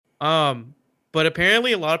But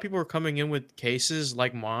apparently a lot of people were coming in with cases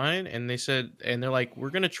like mine, and they're like,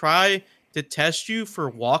 we're gonna try to test you for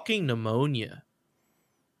walking pneumonia.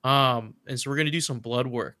 And so we're gonna do some blood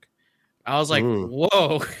work. I was like,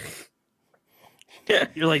 whoa.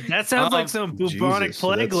 You're like, that sounds like some bubonic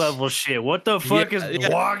plague level shit. What the fuck is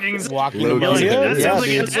walking pneumonia? That sounds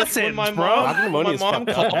like it's an like when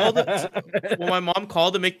my mom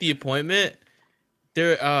called to make the appointment,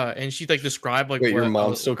 there and she like described like wait, your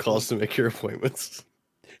mom still calls to make your appointments.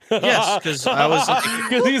 Yes, because I was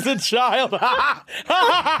because he's a child.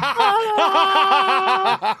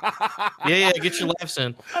 yeah, get your laughs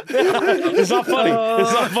in. It's not funny.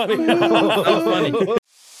 It's not funny. Not funny.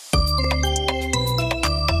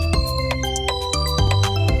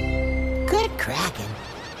 Good cracking.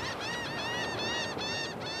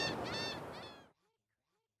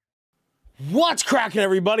 What's cracking,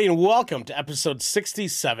 everybody, and welcome to episode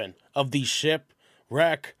 67 of the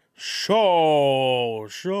Shipwreck Show.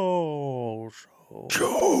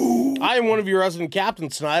 I am one of your resident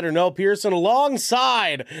captains tonight, Ernell Pearson,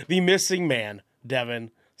 alongside the missing man,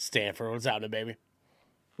 Devin Stanford. What's happening, baby?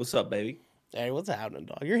 What's up, baby? Hey, what's happening,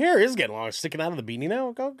 dog? Your hair is getting long, sticking out of the beanie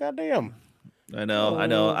now. Goddamn. I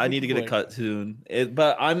know. I need to get a cut soon.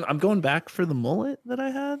 But I'm going back for the mullet that I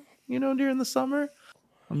had, during the summer.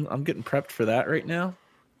 I'm getting prepped for that right now.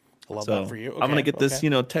 I love that for you. Okay, I'm gonna get this,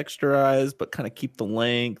 texturized, but kind of keep the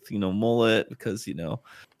length, mullet, because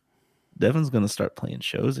Devin's gonna start playing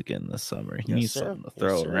shows again this summer. He needs something to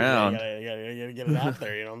throw around. Yeah, you gotta get it out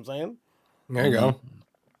there. You know what I'm saying? There you go.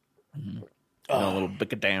 Mm-hmm. A little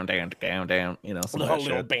bit down, some of that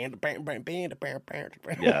little band.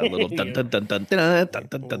 Yeah, a little dun dun dun dun dun dun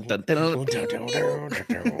dun dun dun.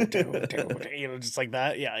 Just like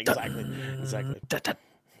that. Yeah, exactly.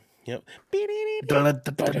 Yep.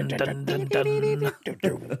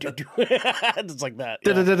 Just like that.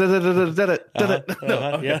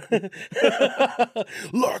 Yeah.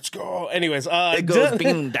 Let's go. Anyways, it goes.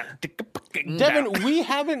 Devin, we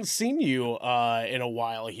haven't seen you in a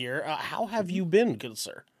while here. How have you been, good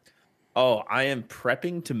sir? Oh, I am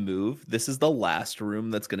prepping to move. This is the last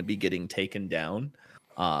room that's going to be getting taken down.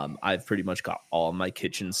 I've pretty much got all my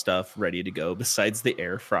kitchen stuff ready to go besides the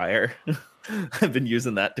air fryer. I've been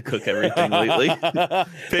using that to cook everything lately.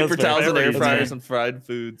 Paper towels and air fryers and fried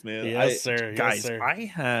foods, man. Yes, sir. Guys,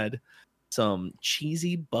 I had some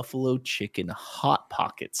cheesy buffalo chicken hot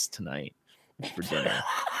pockets tonight for dinner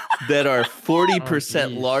that are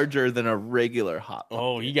 40% larger than a regular hot pocket.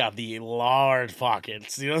 Oh, you got the large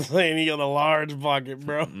pockets. You know what I'm saying? You got the large pocket,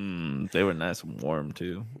 bro. They were nice and warm,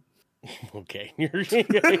 too. Okay.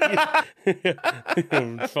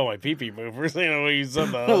 Felt my pee-pee move. We're saying what you said.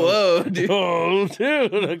 Whoa, dude. Oh,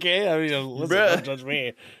 dude. Okay. I mean, listen, don't judge me.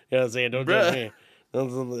 You know what I'm saying? Don't judge me.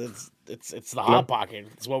 It's the Hot Pocket.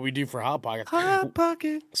 It's what we do for Hot Pockets. Hot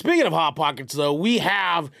Pocket. Speaking of Hot Pockets, though, we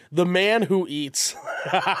have the man who eats.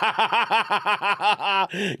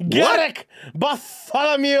 Garrick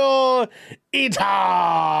Bartholomew Eaton.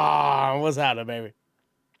 What's happening, baby?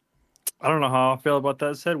 I don't know how I feel about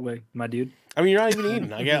that segue, my dude. I mean, you're not even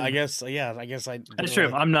eating. I guess. That's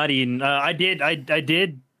true. I'm not eating. I did. I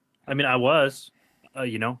mean, I was.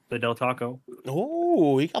 The Del Taco.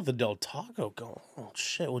 Oh, he got the Del Taco going. Oh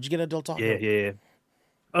shit! What'd you get at Del Taco? Yeah.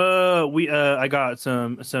 I got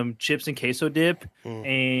some chips and queso dip,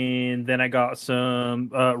 and then I got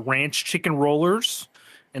some ranch chicken rollers,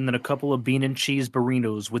 and then a couple of bean and cheese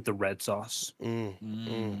burritos with the red sauce.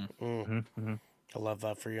 I love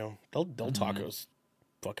that for you. Del Taco's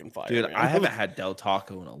fucking fire. Dude, man. I haven't had Del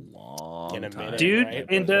Taco in a long time. Dude,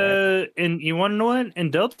 right? And you want to know what?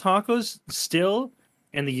 And Del Taco's still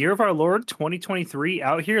in the year of our Lord 2023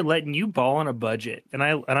 out here letting you ball on a budget. And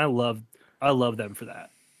I love them for that.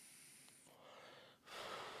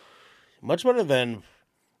 Much better than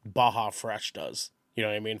Baja Fresh does. You know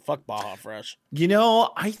what I mean? Fuck Baja Fresh.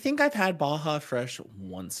 I think I've had Baja Fresh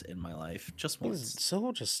once in my life. Just once.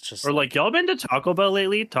 So just or like y'all been to Taco Bell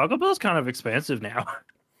lately? Taco Bell's kind of expensive now.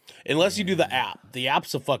 Unless you do the app. The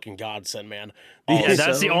app's a fucking godsend, man. Yeah,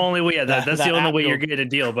 that's the only way. That's the only way you're getting a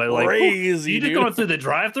deal. But like, crazy, you just going through the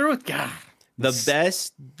drive-through? God,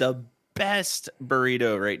 the best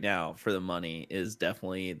burrito right now for the money is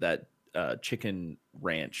definitely that chicken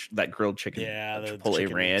ranch, that grilled chicken, the Chipotle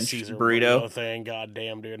chicken ranch Caesar burrito thing. God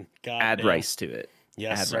damn, dude. Add rice to it.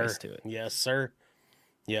 Yes, Add sir. rice to it. Yes, sir.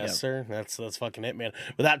 Yes, sir. That's fucking it, man.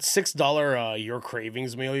 With that $6 Your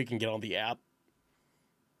Cravings meal you can get on the app.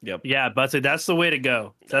 Yep. Yeah, but that's the way to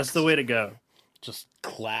go. That's the way to go. just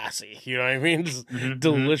classy. You know what I mean? Just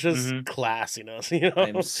delicious classiness. You know,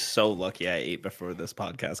 I'm so lucky I ate before this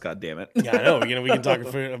podcast. God damn it! Yeah, I know. You know, we can talk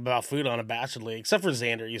about food on a bachelor, except for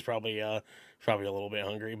Xander. He's probably a little bit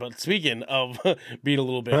hungry. But speaking of being a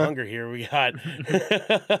little bit hungry, here we got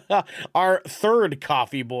our third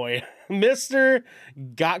coffee boy, Mister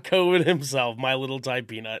Got COVID himself, my little Thai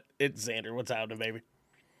peanut. It's Xander. What's happening, baby?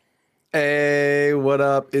 Hey, what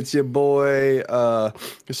up? It's your boy,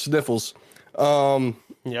 Sniffles. Yep.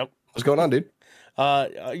 What's going on, dude?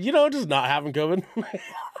 You know, just not having COVID.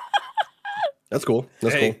 That's cool.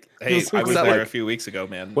 That's Hey, cool. I What's was that there like? a few weeks ago,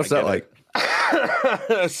 man. What's I that get like?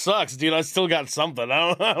 It sucks, dude. I still got something.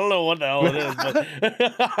 I don't know what the hell it is, but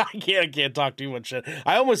I can't talk too much shit.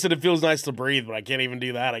 I almost said it feels nice to breathe, but I can't even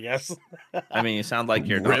do that, I guess. I mean, you sound like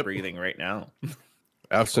you're not Rip. breathing right now.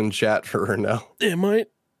 Have some chat for her now. It might.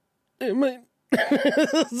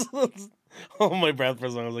 Hold my breath for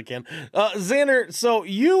as long as I can. Xander, so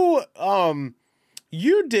you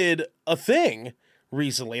did a thing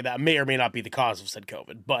recently that may or may not be the cause of said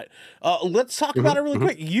COVID, but let's talk about it really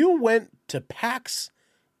quick. You went to PAX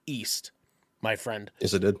East, my friend.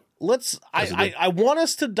 Yes, I did. I want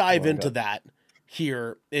us to dive into that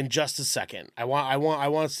here in just a second. I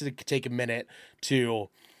want us to take a minute to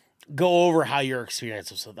go over how your experience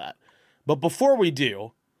was with that. But before we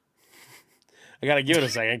do, I gotta give it a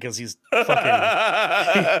second because he's fucking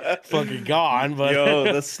gone. But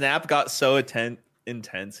Yo, the snap got so intense.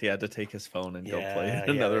 He had to take his phone and go play in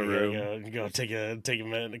another room. Go take a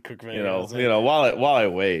minute, a quick minute. You know, while I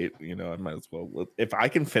wait, you know, I might as well. If I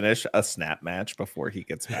can finish a snap match before he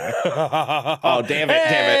gets back. Oh, damn it!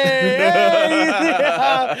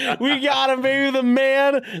 Yeah, we got him, baby. The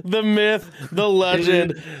man, the myth, the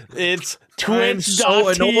legend. It's I'm so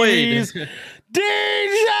annoyed. Twitch.tv's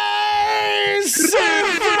DJ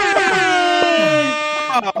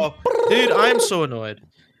Oh, dude, I'm so annoyed.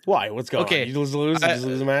 Why? What's going on? You lose a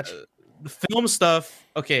match? The film stuff.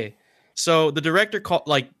 Okay, so the director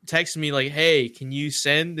texted me like, "Hey, can you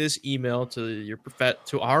send this email to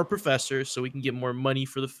our professor so we can get more money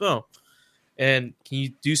for the film? And can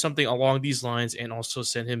you do something along these lines and also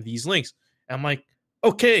send him these links?" And I'm like,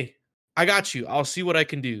 "Okay, I got you. I'll see what I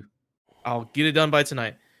can do. I'll get it done by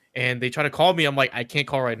tonight." And they try to call me. I'm like, "I can't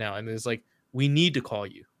call right now." And it's like, "We need to call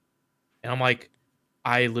you." And I'm like,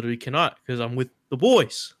 "I literally cannot because I'm with the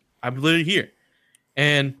boys. I'm literally here."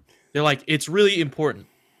 And they're like, "It's really important."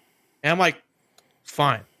 And I'm like,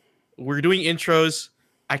 "Fine. We're doing intros.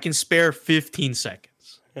 I can spare 15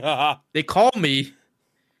 seconds." They call me.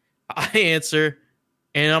 I answer.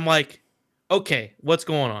 And I'm like, "Okay, what's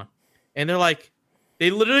going on?" And they're like,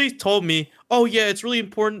 they literally told me, "Oh, yeah, it's really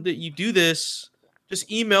important that you do this. Just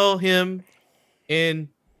email him and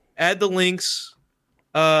add the links.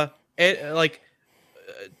 Edit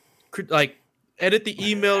the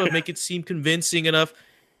email to make it seem convincing enough."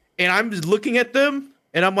 And I'm just looking at them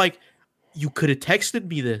and I'm like, "You could have texted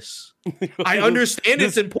me this. I understand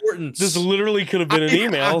its importance. This literally could have been an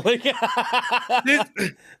email.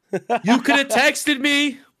 You could have texted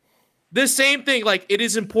me the same thing. Like, it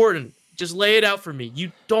is important. Just lay it out for me.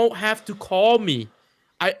 You don't have to call me.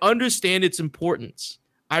 I understand its importance.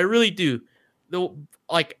 I really do." Though,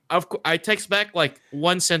 like, I text back like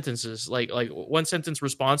one sentence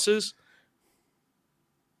responses.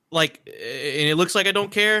 Like, and it looks like I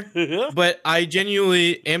don't care, but I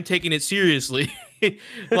genuinely am taking it seriously.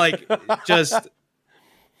 Like, just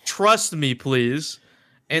trust me, please.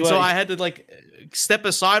 And so I had to like step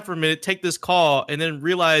aside for a minute, take this call, and then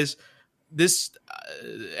realize this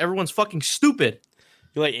everyone's fucking stupid.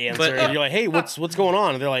 You like answer, and you're like, "Hey, what's going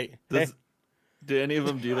on?" And they're like, "Hey." Do any of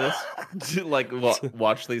them do this? Do, like,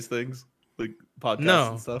 watch these things? Like, podcasts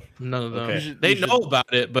and stuff? None of them. Okay. They know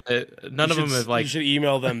about it, but none of them have, like... You should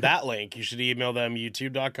email them that link. You should email them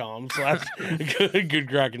youtube.com/Good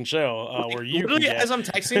Kraken Show, where you literally, as I'm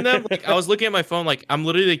texting them, like, I was looking at my phone, like, I'm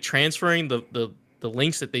literally like, transferring the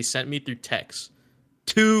links that they sent me through text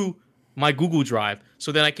to my Google Drive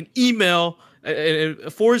so that I can email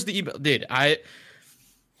and forwards the email. Dude,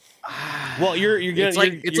 well, you're gonna. It's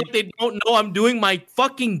like they don't know I'm doing my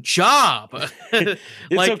fucking job. It's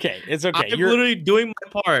like, okay. It's okay. I'm literally doing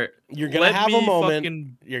my part. You're gonna have a moment.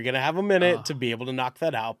 Fucking... You're gonna have a minute to be able to knock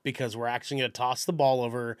that out because we're actually gonna toss the ball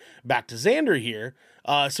over back to Xander here,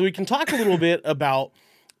 so we can talk a little bit about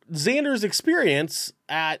Xander's experience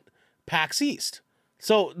at PAX East.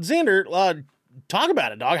 So, Xander, talk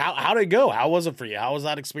about it, dog. How did it go? How was it for you? How was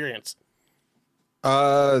that experience?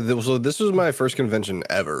 So this was my first convention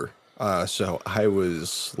ever. So I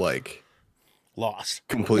was like lost.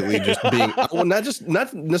 completely just being well,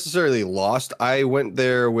 not necessarily lost. I went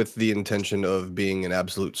there with the intention of being an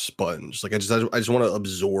absolute sponge. Like I just want to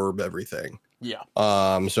absorb everything. Yeah.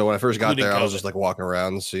 So when I first got Including there, I was COVID. just like walking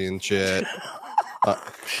around, seeing shit,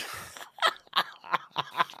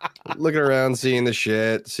 looking around, seeing the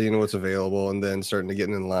shit, seeing what's available, and then starting to get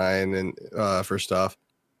in line and for stuff.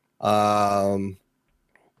 I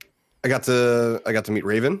got to meet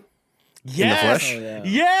Raven. Yes, flesh? Oh, yeah.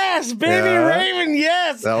 yes, baby Yeah. Raven,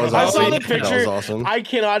 yes. That was I saw awesome. the That picture. was awesome. I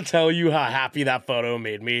cannot tell you how happy that photo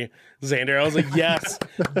made me, Xander. I was like, yes,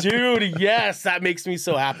 dude, yes, that makes me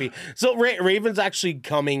so happy. So Raven's actually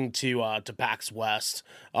coming to PAX West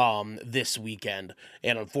this weekend,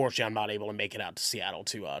 and unfortunately, I'm not able to make it out to Seattle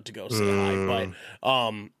to go say hi.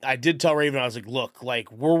 But I did tell Raven, I was like, look,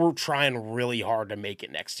 like we're trying really hard to make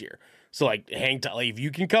it next year. So like, hang tight. Like, if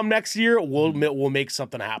you can come next year, we'll make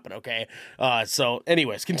something happen. Okay. So,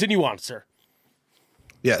 anyways, continue on, sir.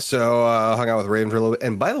 Yeah, so hung out with Raven for a little bit.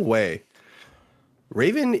 And by the way,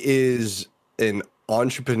 Raven is an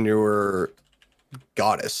entrepreneur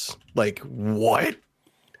goddess. Like, what?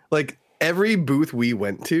 Like, every booth we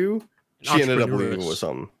went to, she ended up leaving with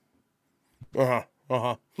something.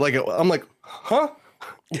 Like, I'm like, huh?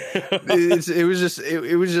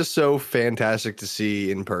 it was just so fantastic to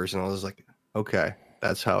see in person. I was like, okay,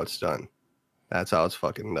 that's how it's done. That's how it's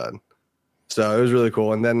fucking done. So it was really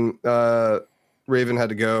cool. And then Raven had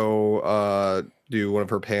to go do one of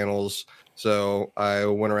her panels, so I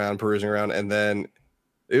went around perusing around, and then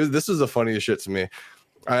this is the funniest shit to me.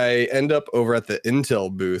 I end up over at the Intel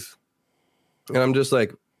booth, and I'm just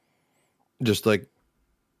like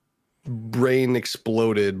brain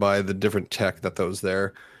exploded by the different tech that was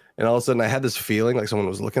there. And all of a sudden I had this feeling like someone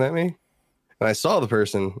was looking at me, and I saw the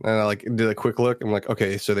person, and I like did a quick look. I'm like,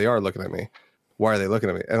 okay, so they are looking at me. Why are they looking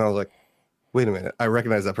at me? And I was like, wait a minute, I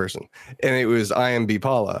recognize that person. And it was IMB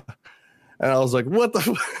Paula. And I was like, what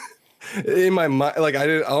the in my mind, like I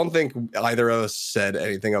don't think either of us said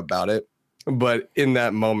anything about it, but in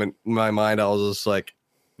that moment, in my mind, I was just like,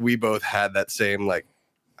 we both had that same, like,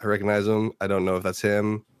 I recognize him. I don't know if that's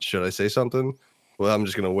him. Should I say something? Well, I'm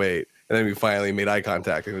just gonna wait. And then we finally made eye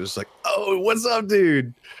contact, and it was just like, "Oh, what's up,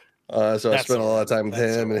 dude?" So I spent a lot of time with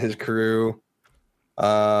him and his crew.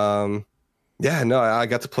 Yeah, no, I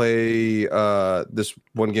got to play this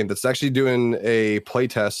one game that's actually doing a play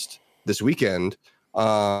test this weekend.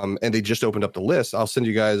 And they just opened up the list. I'll send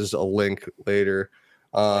you guys a link later,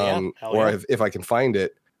 or if I can find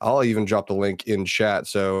it, I'll even drop the link in chat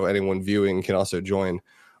so anyone viewing can also join.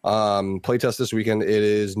 Playtest this weekend. It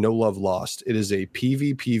is No Love Lost. It is a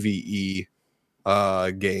PvPvE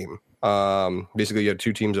game. Basically, you have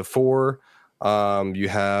two teams of 4. You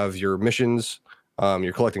have your missions.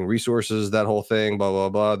 You're collecting resources. That whole thing. Blah blah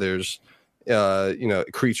blah. There's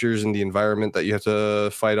creatures in the environment that you have to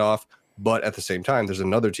fight off. But at the same time, there's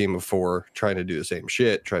another team of 4 trying to do the same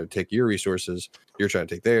shit, trying to take your resources. You're trying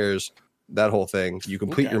to take theirs. That whole thing. You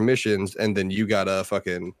complete your missions, and then you gotta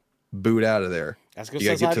fucking boot out of there. You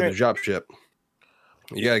gotta get to the drop ship.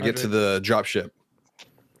 You gotta get to the drop ship,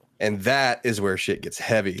 and that is where shit gets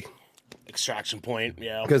heavy. Extraction point,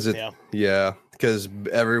 yeah. Because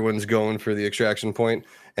everyone's going for the extraction point,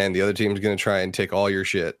 and the other team's gonna try and take all your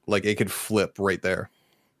shit. Like, it could flip right there.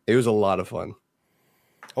 It was a lot of fun.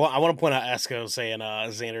 Well, I want to point out Esco saying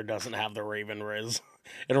Xander doesn't have the Raven Riz.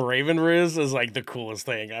 And Raven Riz is like the coolest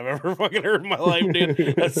thing I've ever fucking heard in my life,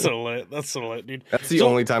 dude. That's so lit. That's so lit, dude. That's the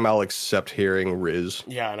only time I'll accept hearing Riz.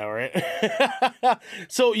 Yeah, I know, right?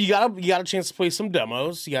 So you got a chance to play some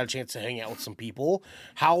demos. You got a chance to hang out with some people.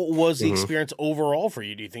 How was the experience overall for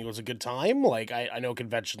you? Do you think it was a good time? Like, I know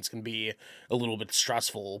conventions can be a little bit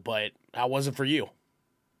stressful, but how was it for you?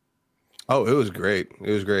 Oh, it was great.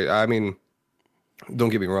 It was great. I mean, don't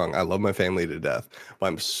get me wrong. I love my family to death, but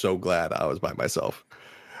I'm so glad I was by myself.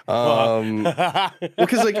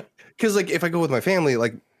 Because if I go with my family,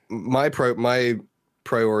 like my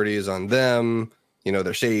priority is on them,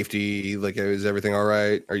 their safety. Like, is everything all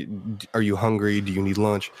right? Are you hungry? Do you need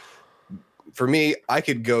lunch? For me, I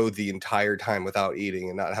could go the entire time without eating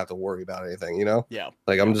and not have to worry about anything, Yeah.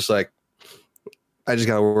 Like, I'm just like, I just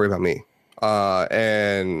got to worry about me.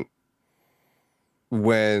 And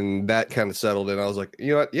when that kind of settled in, I was like,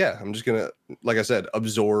 you know what? Yeah, I'm just going to, like I said,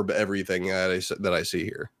 absorb everything that I see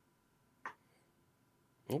here.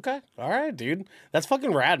 Okay. All right, dude. That's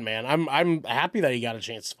fucking rad, man. I'm happy that you got a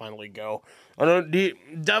chance to finally go. I know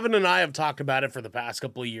Devin and I have talked about it for the past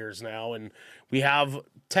couple of years now, and we have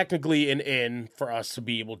technically an in for us to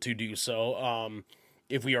be able to do so.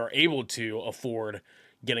 If we are able to afford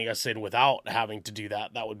getting us in without having to do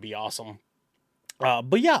that, that would be awesome.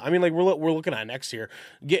 But yeah, I mean, like we're looking at next year.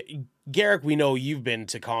 Garrick, we know you've been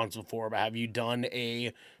to cons before, but have you done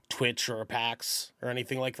a Twitch or a PAX or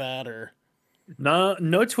anything like that? Or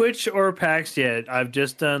No Twitch or PAX yet. I've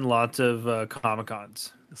just done lots of Comic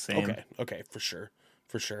Cons. Same. Okay, for sure.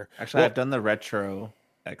 Actually, I've done the Retro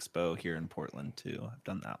Expo here in Portland too. I've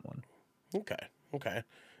done that one. Okay.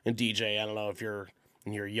 And DJ, I don't know if you're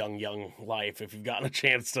in your young life, if you've gotten a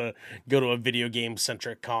chance to go to a video game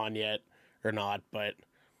centric con yet or not, but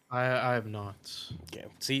I have not. okay.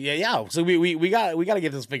 See, yeah. So we got to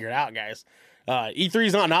get this figured out, guys. E3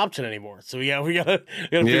 is not an option anymore, so we gotta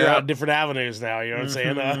figure out different avenues now. You know what I'm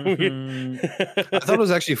saying? I thought it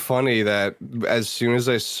was actually funny that as soon as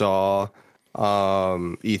I saw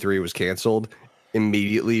E3 was canceled,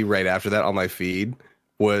 immediately right after that on my feed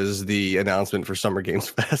was the announcement for Summer Games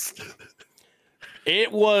Fest.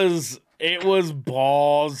 It was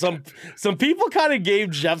balls. Some people kind of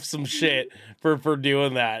gave Jeff some shit for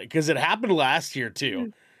doing that because it happened last year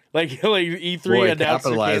too. Like E3 Boy, announced their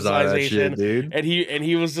capitalize on that cancellation, shit, dude. and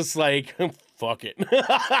he was just like, "Fuck it,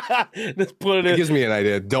 just put it It in." gives me an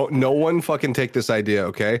idea. No one fucking take this idea,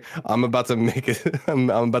 okay? I'm about to make it. I'm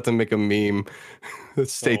about to make a meme.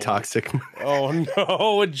 Stay toxic. Oh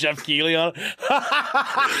no, with Jeff Keighley on it.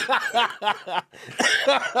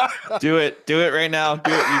 Do it right now.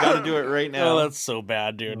 Do it. You got to do it right now. Oh, that's so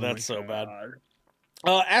bad, dude. That's so bad.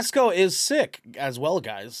 Esco is sick as well,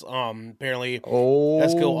 guys. Apparently,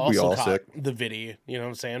 Esco We also all caught sick. the viddy. You know what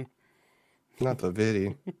I'm saying? Not the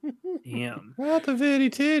viddy. Damn. Not the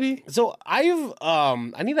viddy titty. So I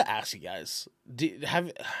need to ask you guys: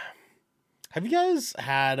 have you guys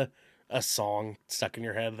had a song stuck in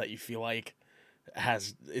your head that you feel like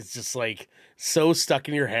it's just like so stuck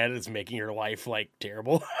in your head it's making your life like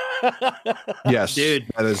terrible? Yes, Dude,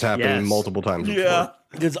 that has happened yes. multiple times. Yeah.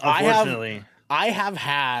 Because Unfortunately. I have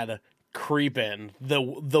had Creepin', the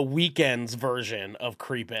Weeknd's version of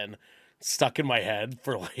Creepin', stuck in my head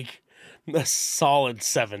for like a solid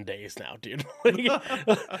 7 days now, dude. Like,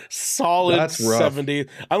 solid That's rough. 7 days.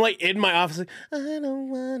 I'm like in my office, like, I don't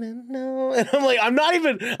wanna know, and I'm like, I'm not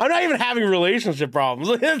even having relationship problems.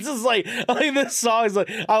 Like, it's just like this song is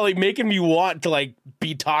like making me want to like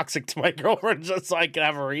be toxic to my girlfriend just so I can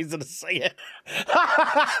have a reason to sing it.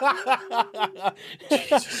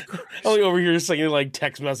 Jesus Christ. I'm like over here singing like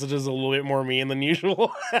text messages a little bit more mean than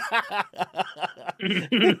usual.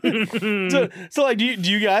 so like, do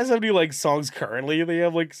you guys have any like songs currently that you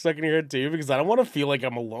have like stuck in your head too? Because I don't want to feel like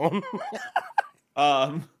I'm alone.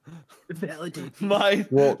 Validate.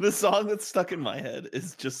 The song that's stuck in my head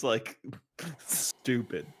is just like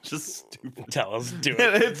stupid. Just stupid. Tell us, do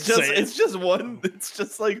it. It's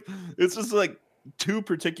just like two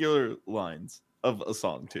particular lines of a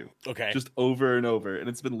song too. Okay. Just over and over, and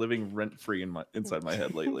it's been living rent free inside my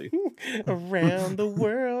head lately. Around the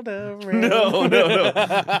world, around. No. It's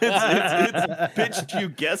bitch, you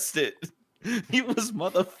guessed it. He was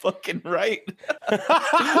motherfucking right. What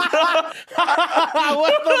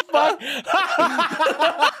the fuck?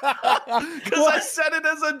 Because I said it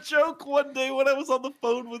as a joke one day when I was on the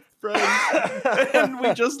phone with friends, and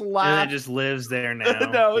we just And laughed. it just lives there now.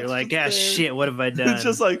 No, You're it's like, just ah, there. shit, what have I done? It's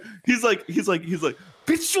just like he's like,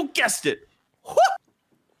 bitch, you guessed it. What?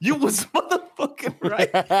 You was motherfucking right.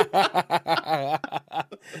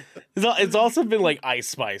 It's also been like Ice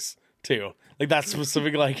Spice too. Like that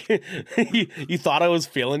specific, like you thought I was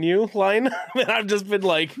feeling you line. And I've just been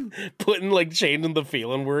like putting like changing the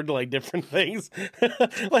feeling word to like different things.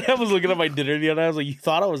 Like I was looking at my dinner the other night. I was like, you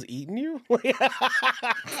thought I was eating you? Like,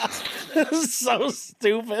 this is so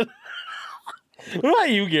stupid. What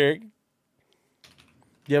about you, Garrick?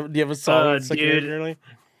 Do you have a song that's stuck in your head dude.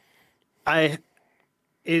 currently?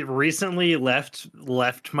 It recently left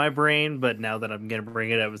my brain, but now that I'm gonna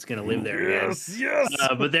bring it up, it's gonna live there again. Yes.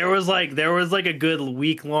 But there was like a good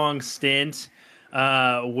week-long stint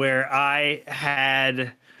where I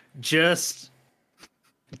had just,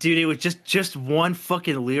 dude, it was just one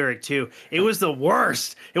fucking lyric too. It was the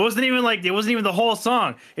worst. It wasn't even the whole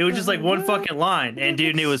song. It was just like one fucking line, and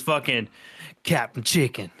dude, it was fucking Captain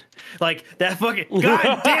Chicken. Like that fucking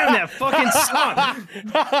god damn that fucking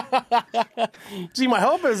song. See, my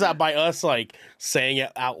hope is that by us like saying it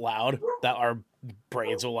out loud, that our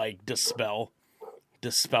brains will like dispel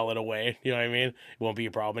it away. You know what I mean? It won't be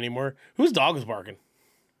a problem anymore. Whose dog was barking?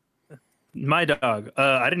 My dog.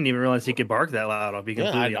 I didn't even realize he could bark that loud. I'll be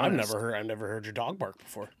completely I've honest. never heard your dog bark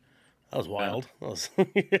before. That was wild. That was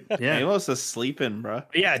Yeah. He must have sleeping, bro.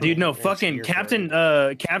 Yeah, dude, no, fucking you're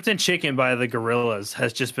Captain Chicken by the Gorillas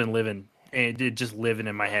has just been living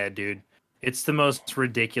in my head, dude. It's the most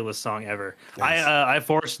ridiculous song ever. Nice. I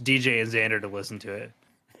forced DJ and Xander to listen to it.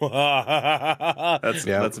 That's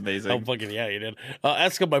Oh, amazing. fucking yeah, you did.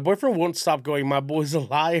 Eska, my boyfriend won't stop going, my boy's a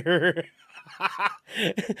liar.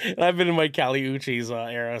 And I've been in my Kali Uchis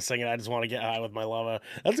era singing I Just Want to Get High with My Lover.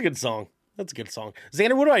 That's a good song. That's a good song.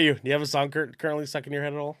 Xander, what about you? Do you have a song currently stuck in your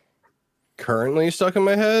head at all? Currently stuck in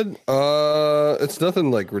my head. It's nothing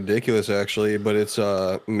like ridiculous actually, but it's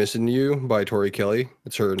 "Missing You" by Tori Kelly.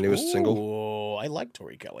 It's her newest single. Oh, I like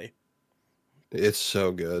Tori Kelly. It's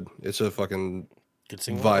so good. It's a fucking Good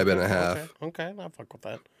single. vibe Okay, and a half. Okay, I'll fuck with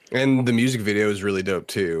that. And the music video is really dope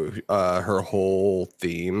too. Her whole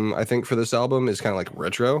theme, I think, for this album is kind of like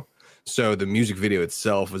retro. So the music video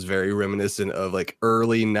itself was very reminiscent of like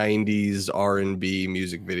early '90s R&B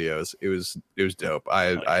music videos. It was dope.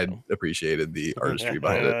 I appreciated the artistry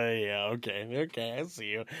behind it. Yeah, okay, I see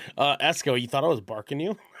you. Esco, you thought I was barking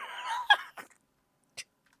you?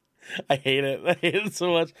 I hate it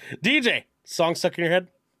so much. DJ, song stuck in your head?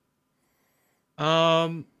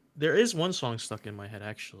 There is one song stuck in my head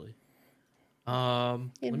actually. Let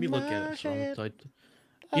me look at it.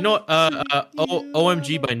 You know,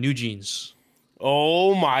 OMG by New Jeans.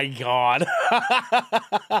 Oh my god.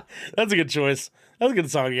 That's a good choice. That's a good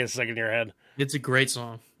song to get stuck in your head. It's a great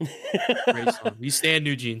song. Great song. We stand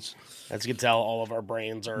New Jeans. As you can tell, all of our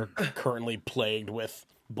brains are currently plagued with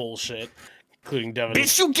bullshit, including Devin.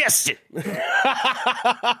 Bitch, you guessed it.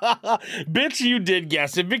 Bitch, you did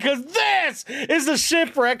guess it, because this is the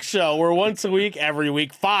Shipwreck Show, where once a week, every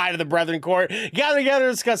week, 5 of the Brethren Court gather together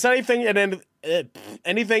to discuss anything and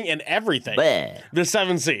everything the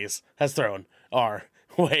 7 Seas has thrown our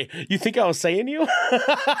way. You think I was saying you?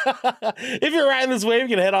 If you're riding this wave, you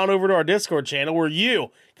can head on over to our Discord channel, where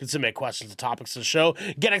you can submit questions and topics to the show,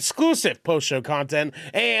 get exclusive post-show content,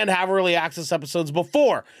 and have early access episodes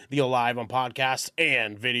before they go live on podcast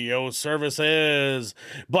and video services.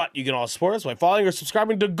 But you can also support us by following or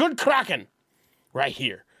subscribing to Good Kraken right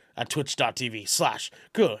here at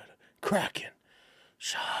twitch.tv/Good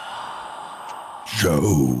Show.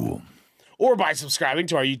 Or by subscribing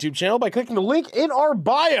to our YouTube channel by clicking the link in our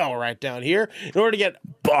bio right down here in order to get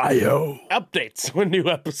bio updates when new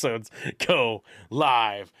episodes go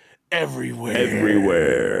live everywhere.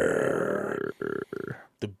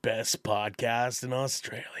 The best podcast in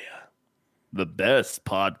Australia. The best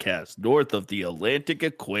podcast north of the Atlantic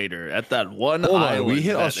equator at that one Hold island. on, we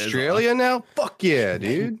hit that is Australia now? Fuck yeah,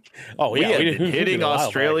 dude. Oh, We yeah. have did- been we hitting did a while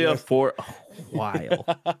Australia back. for a while.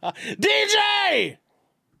 DJ!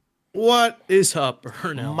 What is up,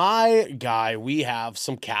 Ernell? My guy, we have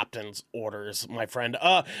some captain's orders, my friend.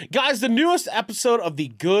 Guys, the newest episode of the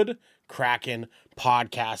Good Kraken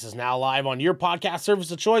podcast is now live on your podcast service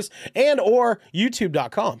of choice and or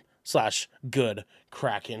youtube.com/Good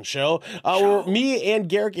Kraken Show. Where me and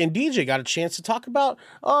Garrick and DJ got a chance to talk about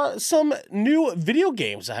some new video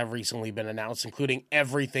games that have recently been announced, including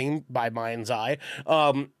Everything by Mind's Eye,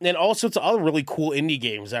 and all sorts of other really cool indie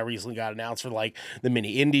games that recently got announced for like the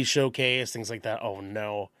mini indie showcase, things like that. Oh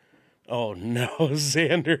no,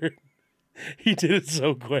 Xander, he did it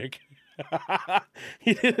so quick.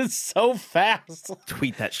 He did it so fast.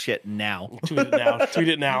 Tweet that shit now. Tweet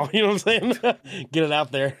it now. You know what I'm saying? Get it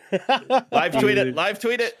out there. Live tweet it. Live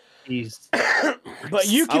tweet it. He's But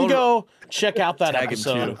you can go check out that Tag him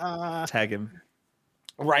episode too. Tag him.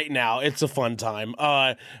 right now. It's a fun time.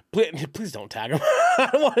 Please don't tag him. I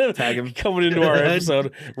don't want him Tag him. coming into our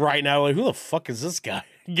episode right now. Like, who the fuck is this guy?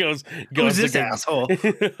 He goes who's this to- asshole?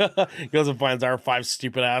 goes and finds our 5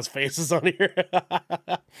 stupid ass faces on here.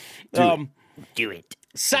 Do it.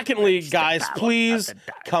 Secondly, guys, please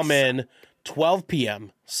come in 12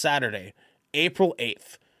 p.m. Saturday, April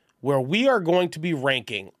 8th, where we are going to be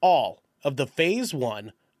ranking all of the Phase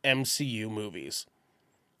 1 MCU movies.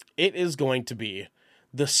 It is going to be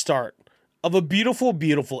the start of a beautiful,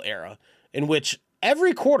 beautiful era in which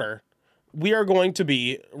every quarter we are going to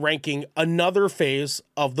be ranking another phase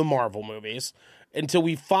of the Marvel movies until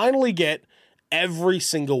we finally get every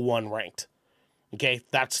single one ranked. Okay,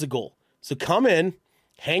 that's the goal. So come in,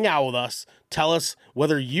 hang out with us, tell us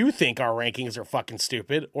whether you think our rankings are fucking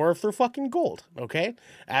stupid or if they're fucking gold, okay?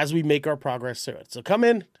 As we make our progress through it. So come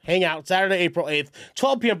in, hang out, Saturday, April 8th,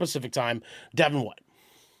 12 p.m. Pacific time. Devin, what?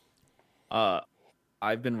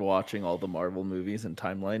 I've been watching all the Marvel movies in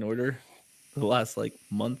timeline order for the last like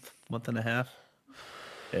month and a half.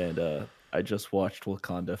 And I just watched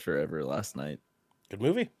Wakanda Forever last night. Good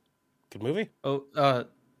movie. Good movie. Oh,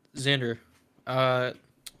 Xander, I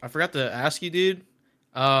forgot to ask you, dude.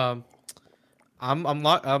 I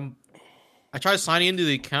tried signing into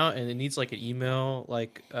the account and it needs like an email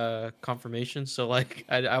like confirmation. So like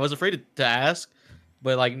I was afraid to ask.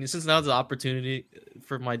 but like since now's the opportunity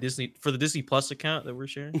for the Disney Plus account that we're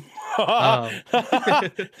sharing.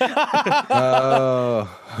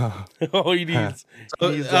 Oh, you need. So,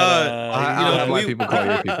 you need I'll have my we- people call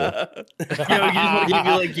your people. You just want to give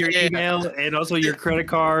you like your email and also your credit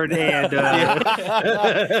card and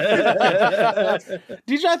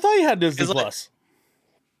DJ, I thought you had Disney 'Cause, like, Plus.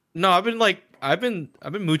 No, I've been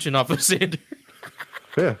mooching off of Xander,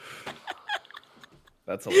 Yeah.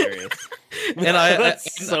 That's hilarious. and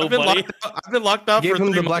That's so I've been funny. I've been locked out Gave for him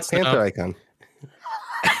 3 the Black months now. Panther icon.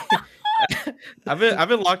 I've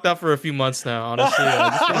been locked out for a few months now. Honestly,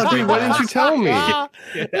 Oh, dude, why didn't you tell me?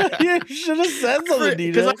 You should have said something,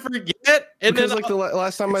 Because I DJ. forget, and Because then like the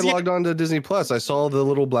last time I Yeah. logged on to Disney Plus, I saw the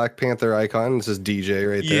little Black Panther icon. It says DJ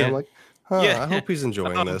right there. Yeah. I'm like, huh, Yeah. I hope he's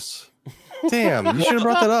enjoying this. Damn, you should have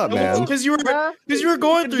brought that up, man. because you were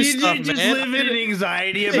going through you stuff, just man. live in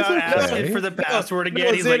anxiety about asking for the password again.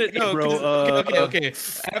 No, He's Xander, like, hey, no, bro, 'cause- okay.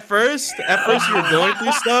 At first you were going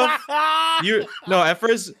through stuff. At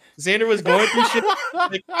first Xander was going through shit.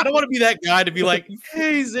 Like, I don't want to be that guy to be like,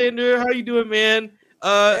 "Hey, Xander, how you doing, man?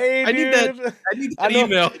 Hey, I need that. dude. I need I that know-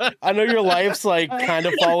 email." I know your life's like kind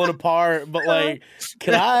of falling apart, but like,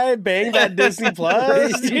 can I bang that Disney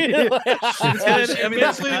Plus? Dude? And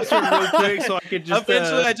eventually, real quick, so I could just.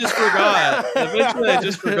 Eventually, I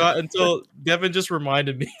just forgot until Devin just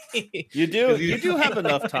reminded me. You do have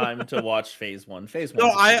enough time to watch Phase 1. Phase 1.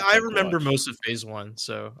 No, I remember most of Phase 1.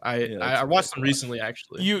 So I watched them recently,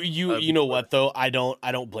 actually. You know what though? I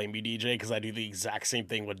don't blame you, DJ, because I do the exact same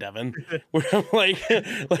thing with Devin. Where I'm like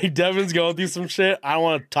Devin's going through some shit. I don't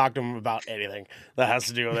want to talk to him about anything that has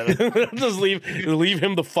to do with it. Just leave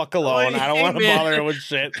him the fuck alone. I don't want to bother him with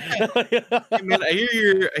shit. Hey, man, I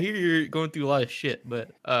hear you're going through a lot of shit, but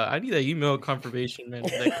I need that email confirmation, man.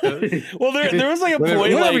 That code. Well, there was like a point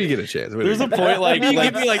Whenever like you get a chance. there's a point like You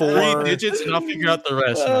give me like 3 4 digits, and I'll figure out the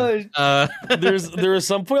rest. Man. there was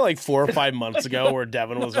some point like 4 or 5 months ago where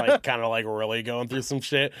Devin was like kind of like really going through some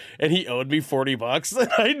shit, and he owed me $40, and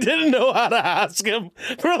I didn't know how to ask him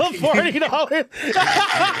for the $40.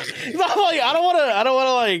 So I'm like, I don't want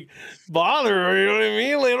to like bother her, you know what I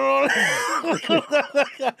mean?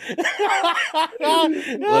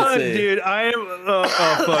 Let's see. Dude, I am. Oh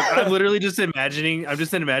fuck! I'm literally just imagining. I'm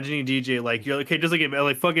just imagining DJ like you're okay, just like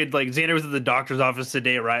fucking like Xander was at the doctor's office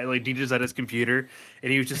today, right? Like DJ's at his computer,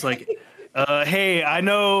 and he was just like, "Hey, I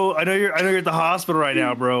know you're at the hospital right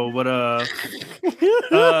now, bro, but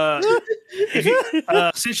if you,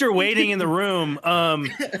 since you're waiting in the room, real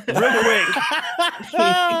quick."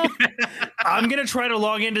 I'm gonna try to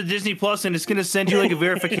log into Disney Plus, and it's gonna send you like a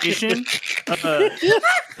verification.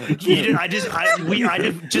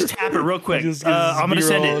 Just tap it real quick. I'm gonna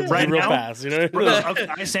send it right real now. fast, you know? Okay,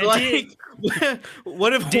 I sent it.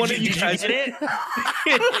 What if one of you Did you guys? get it?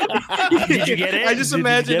 Did you get it? I just Did you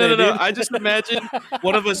imagine. get it, No. dude? I just imagine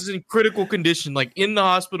one of us is in critical condition, like in the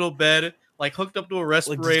hospital bed, like hooked up to a Like just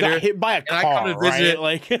respirator. got hit by a and I car, come to visit- right?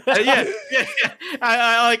 Like Yeah.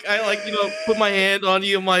 I put my hand on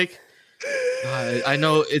you. I'm like, I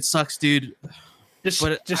know it sucks, dude, but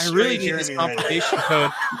I really need this confirmation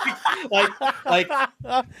code. like,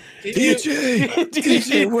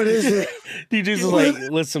 DJ, what is it? DJ's just like,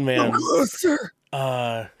 listen, man. Closer,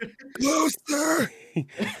 closer.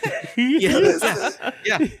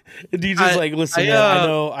 yeah. DJ's like, listen, I,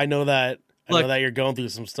 man, I know that look, that you're going through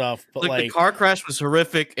some stuff, but Look, like the car crash was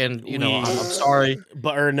horrific, and I'm sorry.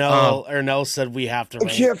 But Ernell said we have to. I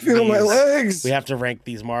Rank can't feel my these- legs. We have to rank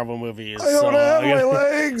these Marvel movies. I don't have my gotta-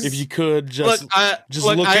 legs. If you could just Look, I'm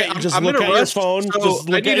look in at a your rush, phone. so Just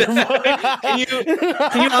look I at need your phone.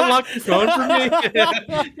 Can you unlock your phone for me?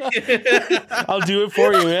 I'll do it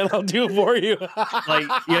for you, man. I'll do it for you. Like,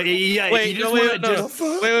 yeah. Wait, you just no, wait, wanna no. just,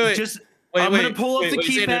 Wait. just. Wait, I'm gonna pull up the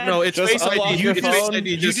Xander, keypad. No, it's Just Face unlock ID. your It's Face phone. ID.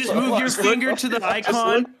 You just move your finger to the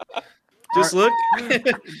icon. Just look. I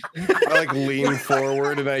like lean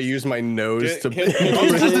forward and I use my nose to.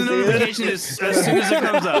 It's just a notification as soon as it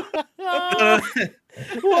comes up.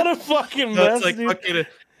 What a fucking No, mess, it's like dude. fucking.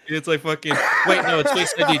 It's like fucking. Wait, no, it's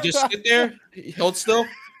Face ID. Just sit there. Hold still.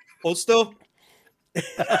 Hold still.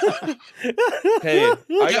 Hey, I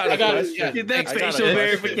got a got it, question. yeah. Get that I got a facial question.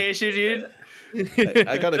 verification, dude.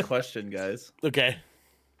 I got a question, guys. Okay.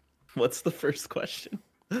 What's the first question?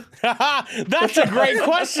 That's a great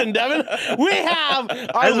question, Devin. We have our That's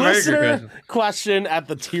a very good listener question at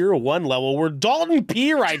the tier 1 level where Dalton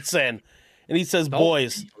P writes in and he says,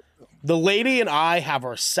 boys, the lady and I have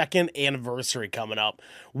our 2nd anniversary coming up.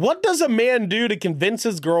 What does a man do to convince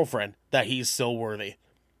his girlfriend that he's still worthy?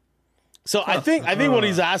 So I think what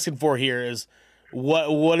he's asking for here is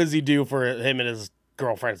what does he do for him and his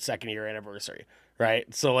girlfriend's 2nd year anniversary, right?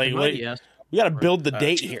 So like, Yes. We got to build the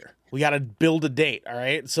date here. We got to build a date. All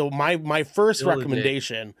right. So my first Build a date.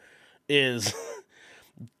 recommendation is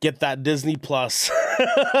get that Disney Plus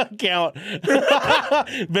account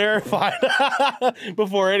verified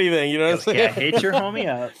before anything. You know what I'm saying? Yeah, hit your homie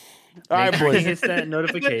up. All right, Make sure he boys. hits that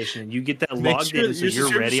notification. You get that Make logged sure in, so your you're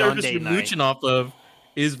subscription ready on service date you're night. mooching off of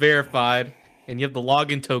is verified, and you have the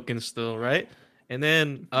login token still, right? And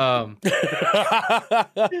then,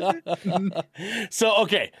 So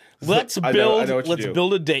okay, let's I build. know what you Let's do.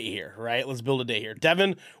 build a date here, right? Let's build a date here.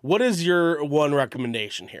 Devin, what is your one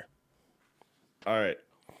recommendation here? All right.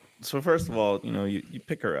 So first of all, you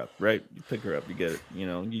pick her up, right? You pick her up, you get it,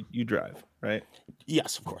 you drive, right?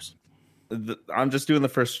 Yes, of course. I'm just doing the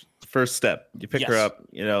first step. You pick her Yes.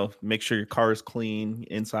 up, make sure your car is clean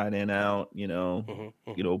inside and out,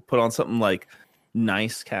 Mm-hmm. put on something like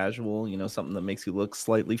nice casual, something that makes you look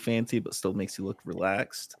slightly fancy but still makes you look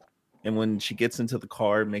relaxed. And when she gets into the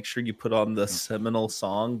car, make sure you put on the seminal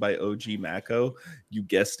song by OG Mako. You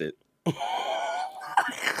guessed it.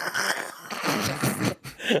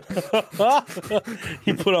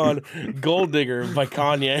 He put on Gold Digger by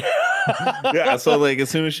Kanye. Yeah, so like as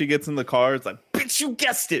soon as she gets in the car, it's like, bitch, you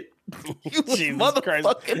guessed it. You was Jesus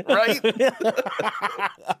motherfucking right.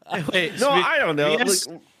 wait, No, I don't know. yes.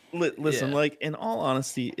 Listen, Yeah. like in all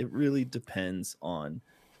honesty, it really depends on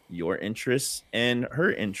your interests and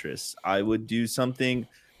her interests. I would do something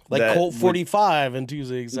Like that Colt would- 45 and two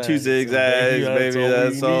zigzags. Two zigzags, baby.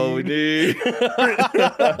 That's all we need.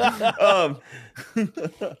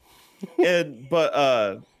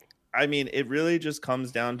 I mean, it really just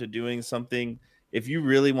comes down to doing something. If you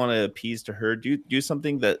really want to appease to her, do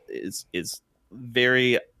something that is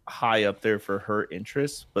very high up there for her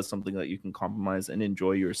interests, but something that you can compromise and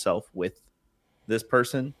enjoy yourself with this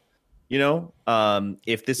person.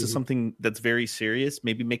 If this is something that's very serious,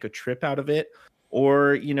 maybe make a trip out of it.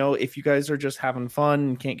 Or, if you guys are just having fun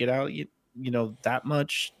and can't get out, that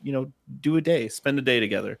much, do a day, spend a day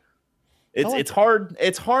together. It's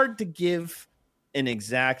hard to give an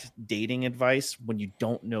exact dating advice when you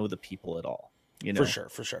don't know the people at all. For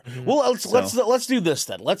sure. Well, let's do this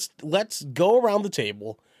then. Let's go around the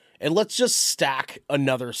table and let's just stack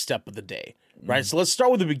another step of the day, right? So let's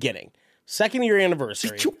start with the beginning. 2nd year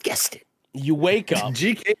anniversary. You guessed it. You wake up.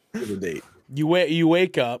 GK for the date. You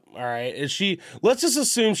wake up. All right. Is she? Let's just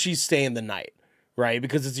assume she's staying the night, right?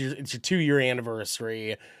 Because it's your 2-year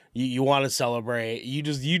anniversary. You want to celebrate. You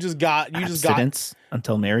just got Abstinence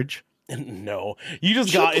until marriage. no. You just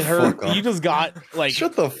Shut got in the her. fuck up. You just got like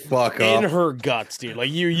Shut the fuck in up. her guts, dude.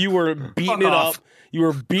 Like you were beating Fuck it off. up. You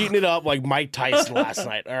were beating it up like Mike Tyson last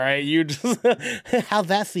night. All right. You just how'd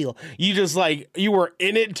that feel? You just like you were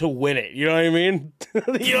in it to win it. You know what I mean? You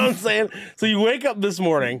know what I'm saying? So you wake up this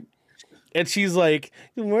morning. And she's like,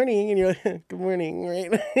 "Good morning," and you're like, "Good morning,"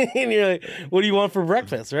 right? And you're like, "What do you want for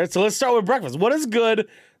breakfast?" Right? So let's start with breakfast. What is good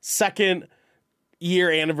 2nd year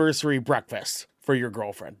anniversary breakfast for your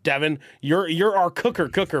girlfriend, Devin? You're our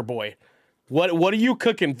cooker boy. What are you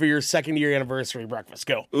cooking for your 2nd year anniversary breakfast?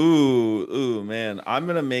 Go. Ooh, man. I'm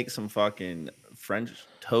going to make some fucking French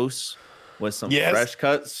toast with some Yes. fresh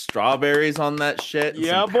cut strawberries on that shit. And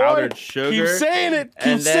Yeah, some boy. powdered sugar. Keep saying it. Keep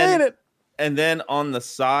And then- saying it. And then on the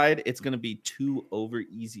side, it's going to be 2 over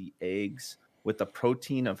easy eggs with the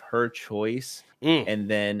protein of her choice. And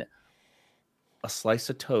then a slice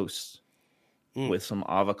of toast with some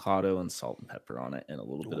avocado and salt and pepper on it and a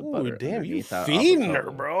little bit of butter. Ooh, damn, you underneath that feeding her,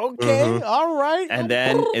 avocado. bro. Okay, all right. And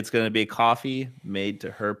then it's going to be coffee made to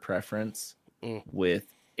her preference with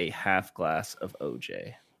a half glass of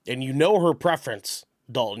OJ. And you know her preference,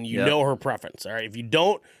 Dalton. You Yep. know her preference. All right. If you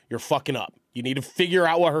don't, you're fucking up. You need to figure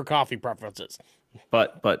out what her coffee preference is.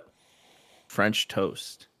 But French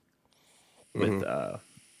toast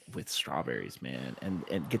with strawberries, man,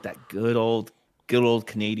 and get that good old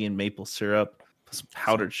Canadian maple syrup, put some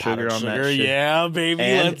powdered sugar on that shit. Yeah, baby.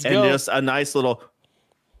 and Let's go. just a nice little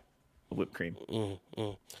whipped cream. Xander,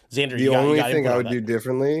 The you got, only you got thing input I on would that. do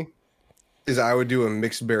differently is I would do a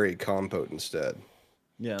mixed berry compote instead.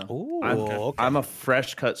 Yeah, Ooh, I'm, okay. I'm a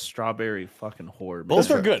fresh cut strawberry fucking whore. Both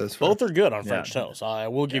That's are fair, good. that's fair. Both are good on Yeah. French toast. I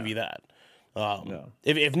will give you that. Yeah.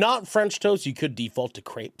 If not French toast, you could default to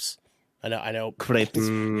crepes. I know. crepes.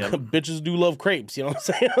 Bitches do love crepes. You know what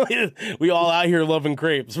I'm saying? We all out here loving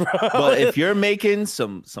crepes, bro. But if you're making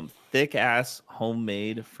some thick ass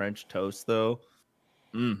homemade French toast, though,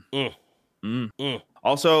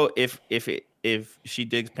 Also, if she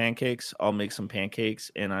digs pancakes, I'll make some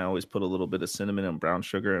pancakes, and I always put a little bit of cinnamon and brown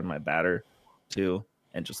sugar in my batter too,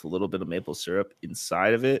 and just a little bit of maple syrup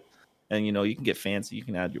inside of it. And you can get fancy. You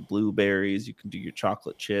can add your blueberries. You can do your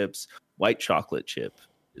chocolate chips. White chocolate chip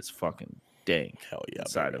is fucking dank. Hell yeah,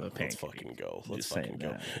 inside baby. of a pancake. Let's fucking go. Let's Just fucking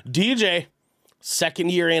saying go. that. DJ,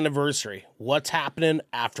 2nd year anniversary. What's happening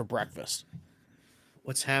after breakfast?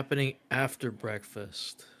 What's happening after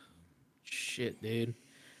breakfast? Shit, dude.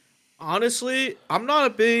 Honestly, I'm not a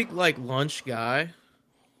big like lunch guy.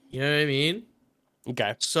 You know what I mean?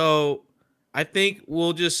 Okay. So I think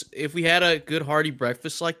we'll just if we had a good hearty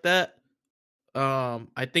breakfast like that,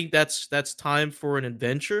 I think that's time for an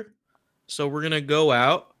adventure. So we're gonna go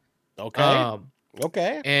out. Okay.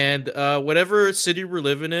 Okay. And whatever city we're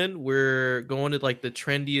living in, we're going to like the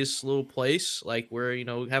trendiest little place, like where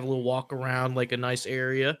have a little walk around, like a nice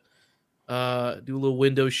area. Do a little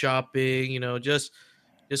window shopping,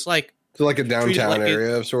 just like So like a treat it downtown like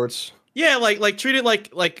area of sorts. yeah, like treat it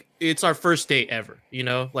like it's our first date ever,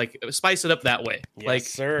 like spice it up that way. Yes, like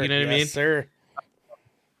sir. you know what I mean? Sir.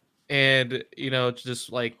 And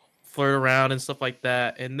just like flirt around and stuff like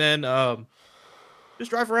that. And then just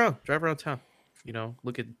drive around town.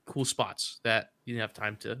 Look at cool spots that you didn't have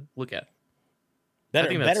time to look at.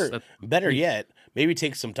 Better yet, maybe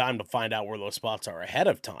take some time to find out where those spots are ahead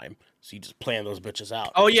of time. So you just plan those bitches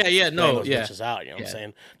out. Oh yeah, Plan no, those yeah. bitches out. You know what I'm Yeah.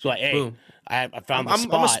 saying? So like, hey, Boom. I found the I'm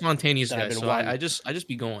spot. a spontaneous that guy, I've been so wanting. I just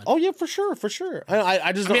be going. Oh yeah, for sure.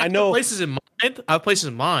 I just I I know. have places in mind. I have places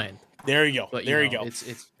in mind. There you go. But there you know, go.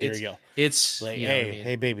 It's there you go. It's Like, you know what I hey, mean?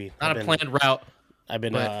 hey, baby. Not a planned route. I've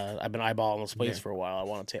been but- eyeballing this place Yeah. for a while. I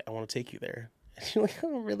want to take you there. And you're like,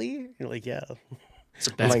 oh really? You're like, yeah. It's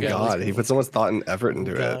the Oh best my guy. god, he put so much thought and effort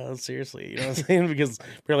into it. Seriously, you know what I'm saying? Because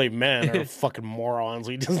apparently men are fucking morons.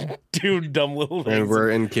 We just do dumb little things. And we're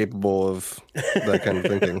incapable of that kind of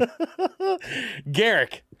thinking.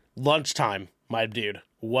 Garrick, lunchtime, my dude.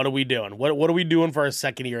 What are we doing? What are we doing for our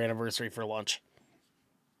 2nd year anniversary for lunch?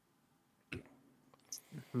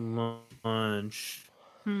 Lunch.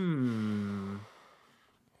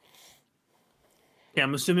 Yeah,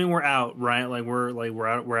 I'm assuming we're out, right? Like we're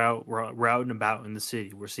out and about in the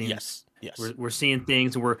city. We're seeing Yes. we're seeing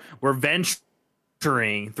things, and we're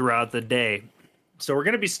venturing throughout the day. So we're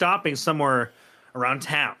gonna be stopping somewhere around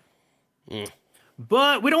town.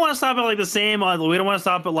 But we don't want to stop at like the same. We don't want to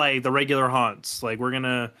stop at like the regular haunts. Like we're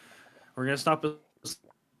gonna stop at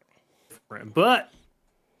different, but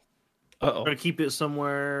we're gonna keep it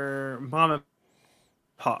somewhere mom and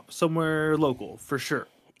pop, somewhere local for sure.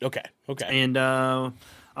 Okay. And I'm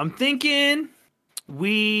thinking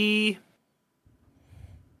we're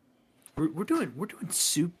doing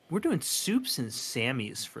soup. We're doing soups and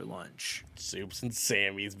Sammys for lunch. Soups and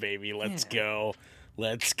Sammys, baby. Let's go.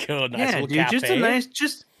 Nice Yeah, little dude. cafe. Just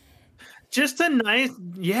a nice,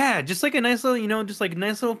 just like a nice little, just like a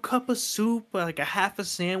nice little cup of soup, like a half a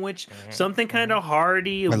sandwich, something kind of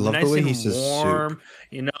hearty, I love nice the way and he says warm.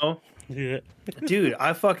 soup. Yeah. Dude,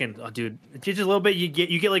 dude, just a little bit. You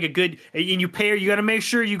get like a good, and you pair. You got to make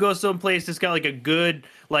sure you go someplace that's got like a good,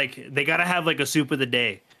 like they got to have like a soup of the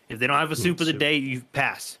day. If they don't have a soup of the day, you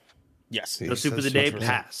pass. Yes. The soup of the day, 100%.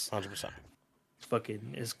 pass. 100%.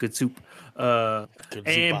 It's good soup. Good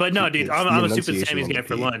soup. But no, dude, It's I'm the a soup and enunciation Sammy's on guy the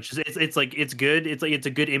for P. lunch. It's good. It's a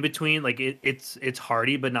good in between. Like it's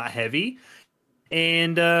hearty but not heavy,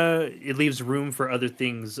 and it leaves room for other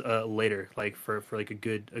things later, like for like a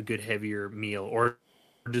good heavier meal or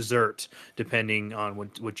dessert, depending on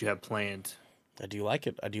what you have planned. I do like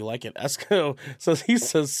it. Esco says he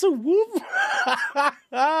says so whoop.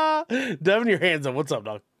 Devin, your hands up. What's up,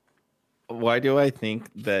 dog? Why do I think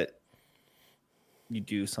that you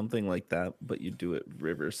do something like that, but you do it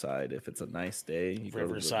riverside if it's a nice day? You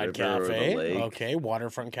Riverside go to the river or the Cafe. lake. Okay,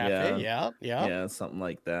 waterfront cafe. Yeah. Yeah, something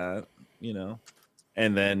like that,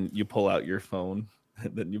 And then you pull out your phone,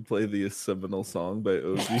 and then you play the seminal song by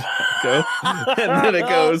OG Go, and then it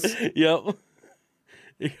goes. Yep.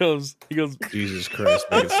 He goes. Jesus Christ,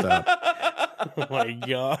 make it stop. Oh my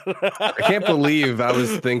god. I can't believe I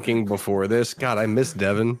was thinking before this. God, I miss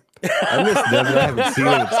Devin. I haven't seen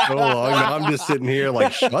him in so long. Now I'm just sitting here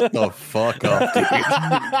like, shut the fuck up, dude.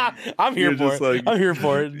 I'm here You're for just it. like, I'm here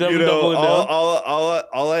for it. Devin You know, doubling down.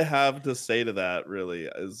 all I have to say to that really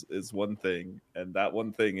is one thing, and that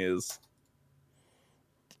one thing is,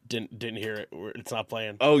 Didn't hear it. It's not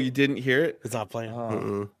playing. oh, you didn't hear it? It's not playing.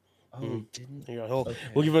 Mm-mm. Didn't. Here you go.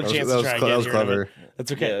 We'll give him a chance That to was try cl- again. that was here in a minute. clever.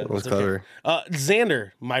 That's okay. Yeah, That was That's okay. clever.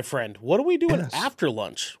 Xander, my friend, what are we doing Yes. after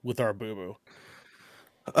lunch with our boo boo?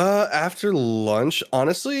 After lunch,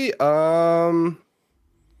 honestly,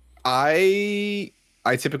 I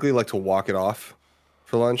typically like to walk it off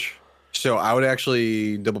for lunch. So I would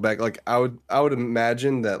actually double back. Like I would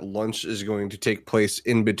imagine that lunch is going to take place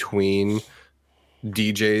in between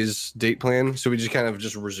DJ's date plan. So we just kind of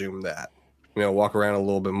just resume that. Walk around a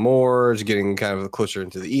little bit more. It's getting kind of closer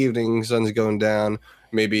into the evening. Sun's going down.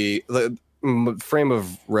 Maybe frame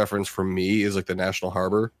of reference for me is like the National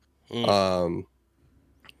Harbor.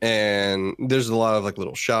 And there's a lot of like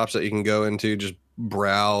little shops that you can go into, just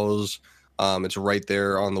browse. It's right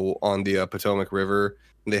there on the Potomac River.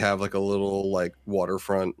 And they have like a little like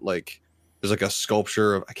waterfront, like there's like a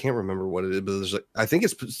sculpture of, I can't remember what it is, but there's like, I think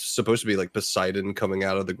it's supposed to be like Poseidon coming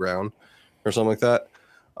out of the ground or something like that.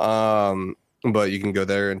 But you can go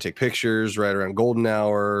there and take pictures right around golden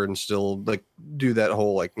hour and still like do that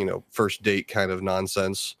whole like, you know, first date kind of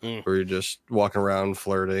nonsense where you're just walking around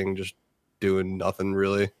flirting, just doing nothing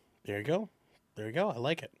really. There you go. I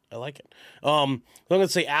like it. I'm gonna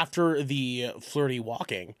say after the flirty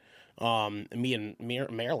walking, me and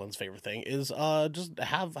Marilyn's favorite thing is just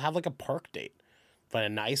have like a park date. Find a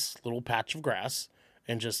nice little patch of grass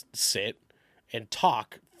and just sit and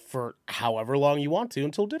talk for however long you want to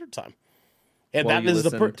until dinner time. And While that is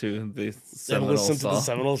the to the the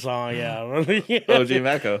Seminole song, yeah. OG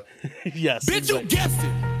Mecco. Yes. Bitch, you guessed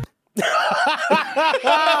it.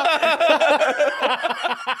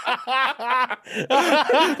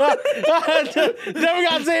 Then we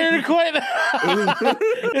got Xander to quit.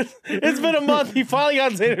 It's been a month. He finally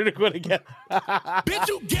got Xander to quit again. Bitch,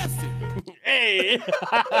 you guessed it. Hey,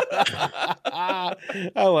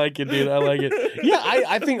 I like it, dude. I like it. Yeah,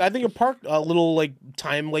 I think a park, a little like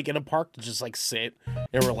time, like in a park to just like sit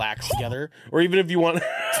and relax together, or even if you want,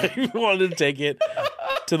 if you wanted to take it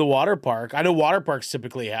to the water park. I know water parks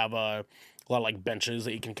typically have a lot of like benches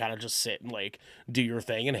that you can kind of just sit and like do your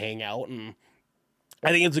thing and hang out, and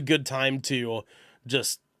I think it's a good time to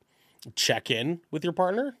just check in with your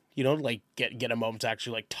partner. You know, like get a moment to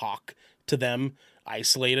actually like talk to them,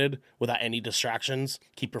 isolated without any distractions.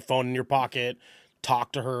 Keep your phone in your pocket,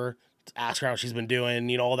 talk to her, ask her how she's been doing,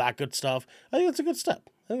 you know, all that good stuff. I think it's a good step.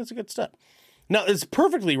 Now it's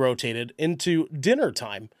perfectly rotated into dinner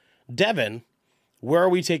time. Devin, where are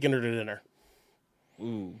we taking her to dinner?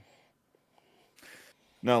 Ooh.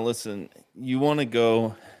 Now listen, you want to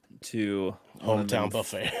go to Hometown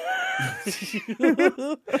buffet.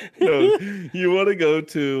 No, you want to go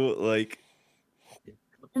to like,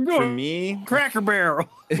 for me, Cracker Barrel.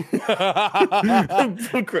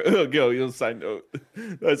 You'll side note.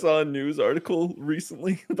 I saw a news article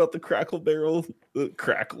recently about the Crackle Barrel. The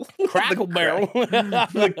Crackle Barrel.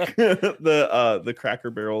 The Cracker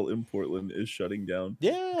Barrel in Portland is shutting down.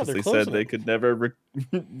 Yeah, because they said they could never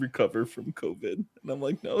recover from COVID. And I'm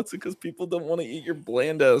like, no, it's because people don't want to eat your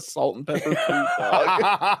bland ass salt and pepper food, dog.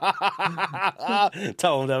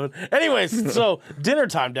 Tell them, Devin. Anyways, so dinner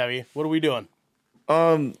time, Debbie. What are we doing?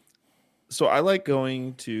 So I like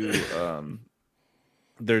going to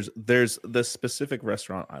there's this specific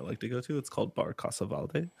restaurant I like to go to. It's called Bar Casa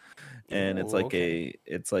Valde, and it's like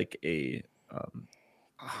a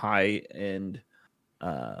high end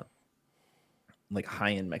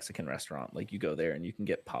Mexican restaurant. Like you go there and you can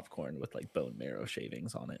get popcorn with like bone marrow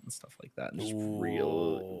shavings on it and stuff like that, and just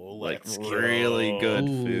really good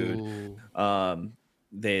food.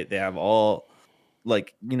 They have all,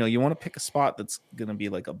 like, you know, you want to pick a spot that's going to be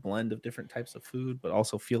like a blend of different types of food, but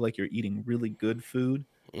also feel like you're eating really good food,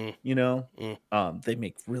 you know? They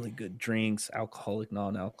make really good drinks, alcoholic,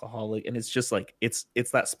 non-alcoholic. And it's just like, it's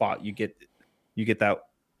that spot. You get that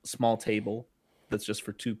small table that's just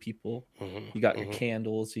for two people. You got your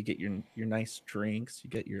candles, you get your nice drinks,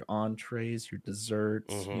 you get your entrees, your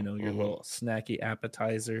desserts, you know, your little snacky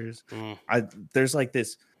appetizers. There's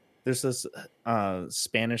this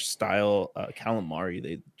Spanish style calamari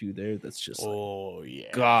they do there that's just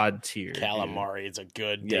god tier. Calamari is a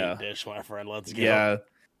good date dish, my friend. Let's go. Yeah,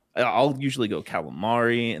 I'll usually go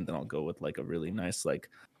calamari, and then I'll go with like a really nice like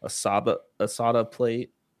asada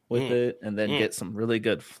plate with it, and then get some really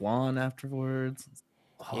good flan afterwards.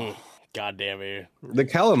 God damn it. The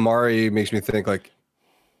calamari makes me think like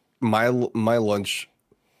my lunch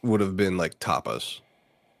would have been like tapas.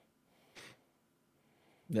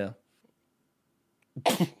 Yeah.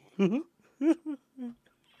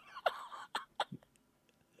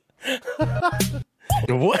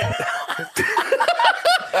 What?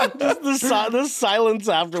 Just the silence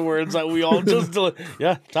afterwards that we all just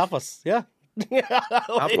tapas. Yeah.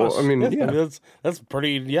 Well, I mean, yeah. That's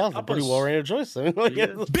pretty pretty well rated choice. I mean,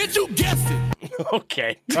 Bitch, you guessed it.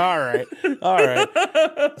 Okay. All right.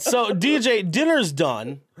 So DJ, dinner's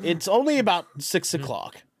done. It's only about 6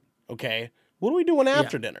 o'clock. Okay. What are we doing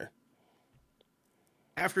after dinner?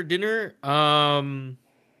 After dinner, that's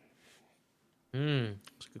a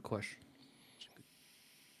good question.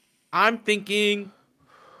 I'm thinking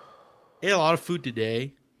ate a lot of food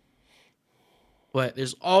today, but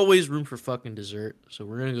there's always room for fucking dessert. So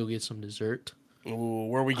we're gonna go get some dessert. Ooh,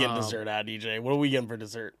 where are we getting dessert at, DJ? What are we getting for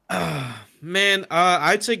dessert? Man,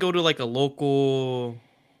 I'd say go to like a local,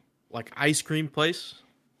 like ice cream place.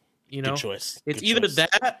 You know, Good choice. it's Good either choice.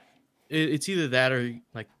 that, it's either that or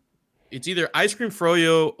like, it's either ice cream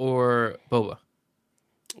froyo or boba.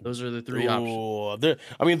 Those are the three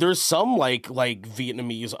options. There's some like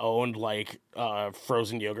Vietnamese owned like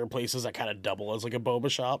frozen yogurt places that kind of double as like a boba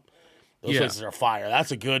shop. Those places are fire.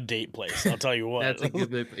 That's a good date place. I'll tell you what. That's a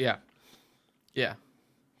good, yeah.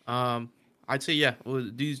 I'd say we'll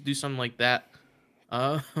do something like that.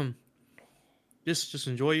 Just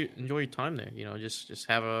enjoy your time there. You know, just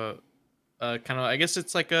have a kind of, I guess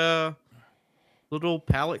it's like a little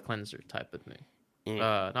palate cleanser type of thing.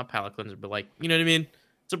 Not palate cleanser, but like, you know what I mean.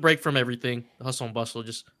 It's a break from everything, the hustle and bustle.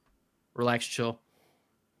 Just relax, chill.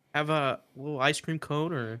 Have a little ice cream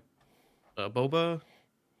cone or a boba.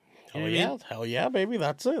 Hell yeah, baby.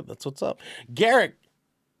 That's it. That's what's up, Garrick.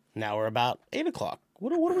 Now we're about 8 o'clock.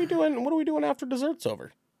 What are we doing? What are we doing after dessert's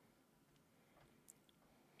over?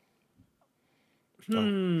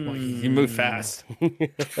 You move fast.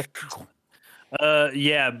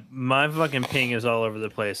 Yeah, my fucking ping is all over the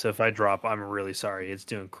place. So if I drop, I'm really sorry. It's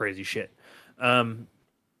doing crazy shit.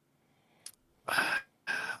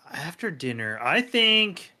 After dinner, I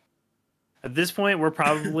think at this point we're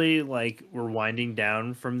probably like we're winding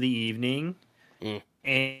down from the evening,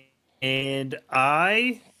 and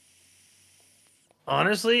I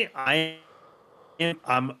honestly I'm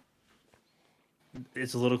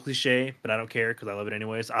it's a little cliche, but I don't care because I love it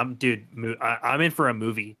anyways. I'm in for a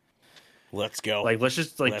movie. Let's go. Like let's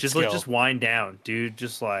just wind down, dude.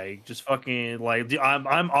 Just fucking like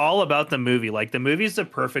I'm all about the movie. Like the movie's the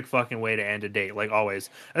perfect fucking way to end a date, like always.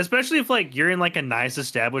 Especially if like you're in like a nice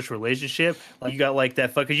established relationship. Like you got like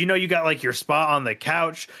that fucking you got like your spot on the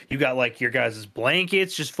couch. You got like your guys'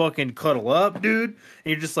 blankets. Just fucking cuddle up, dude. And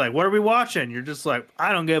you're just like, what are we watching? You're just like,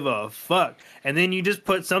 I don't give a fuck. And then you just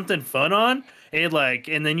put something fun on and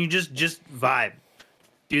then you just vibe.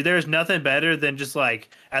 Dude, there's nothing better than just like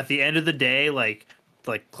at the end of the day, like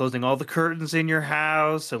closing all the curtains in your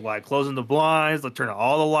house and like closing the blinds, like turning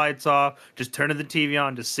all the lights off, just turning the TV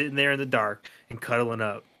on, just sitting there in the dark and cuddling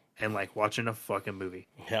up and like watching a fucking movie.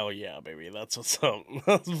 Hell yeah, baby. That's what's up.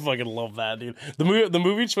 I fucking love that, dude. The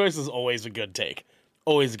movie choice is always a good take.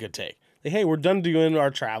 Always a good take. Like, hey, we're done doing our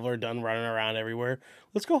traveler, done running around everywhere.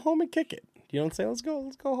 Let's go home and kick it. You know what I'm saying?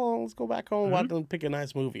 Let's go home. Let's go back home and pick a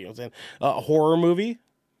nice movie. You know what I'm saying? Horror movie.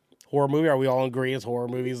 Horror movie? Are we all agree as horror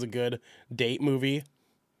movie is a good date movie?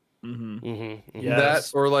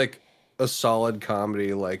 That or like a solid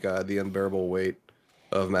comedy like The Unbearable Weight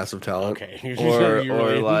of Massive Talent. Okay. Or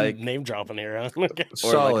really like name dropping here, huh? Okay.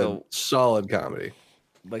 Solid comedy.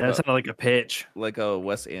 like That sounded like a pitch. like a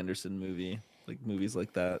Wes Anderson movie, like movies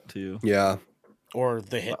like that too. Yeah. Or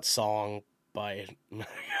the hit song by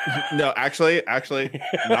No, actually,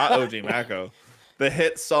 not OG Mako. The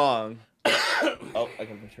hit song. Oh, I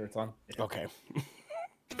can make sure it's on. Okay.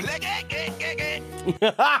 That's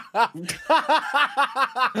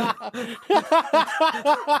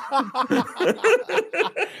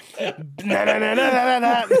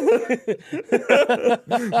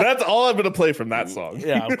all I'm gonna play from that song.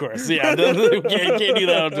 Yeah, of course. Yeah, can't do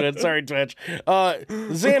that on Twitch. Sorry, Twitch.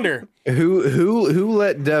 Xander. Who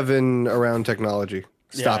let Devin around technology?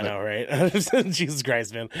 Stop I know, right? Jesus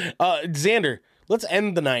Christ, man. Xander, let's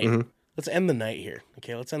end the night. Mm-hmm. Let's end the night here.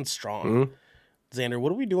 Okay, let's end strong. Xander,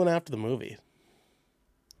 what are we doing after the movie?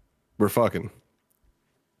 We're fucking.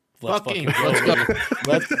 Let's fucking go.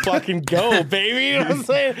 Let's fucking go, baby. You know what I'm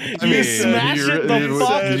saying? Smash it the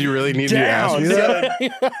fuck Did you really need down. me to ask me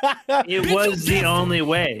that? It was the only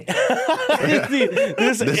way.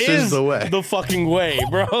 This is the way. the fucking way,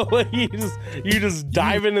 bro. Like you just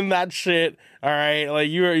diving in that shit. All right, like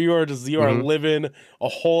you are living a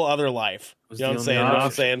whole other life. You know what I'm saying? You know what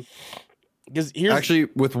I'm saying? Because here's Actually,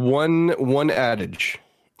 with one adage.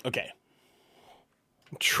 Okay.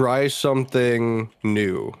 Try something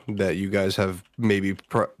new that you guys have maybe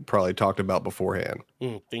probably talked about beforehand.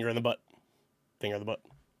 Finger in the butt. Finger in the butt.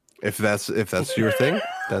 If that's your thing,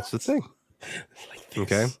 that's the thing. Like this.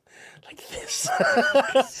 Okay. Like this.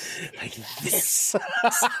 Like this.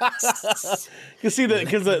 You see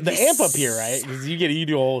because the amp up here, right? Because you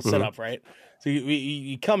do a whole setup, right? So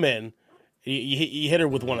you come in, you hit her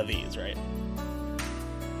with one of these, right?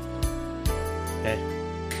 Okay.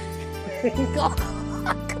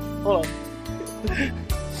 Hold on.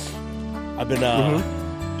 I've been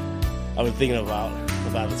thinking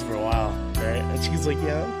about this for a while, right? And she's like,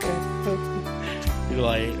 yeah, okay. You're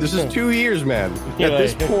like, This is 2 years, man. You're At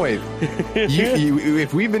this like- point, you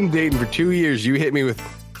if we've been dating for 2 years, you hit me with,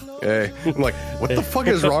 hey. I'm like, what the fuck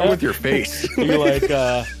is wrong with your face? you're like,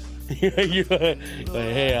 you're like,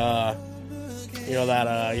 hey, You know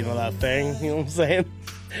that thing. You know what I'm saying?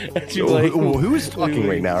 And she's Who is talking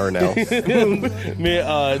right now or now?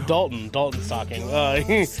 Dalton's talking.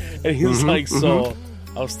 And he's like, so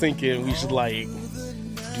I was thinking we should like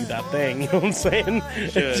do that thing. You know what I'm saying?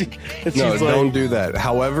 No, don't do that.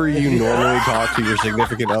 However you normally talk to your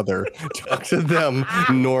significant other, talk to them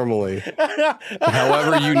normally.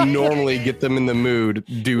 However you normally get them in the mood,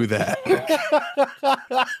 do that.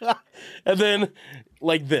 And then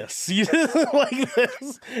like this. Like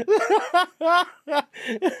this.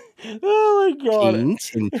 Oh my god.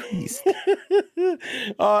 Kings and priests.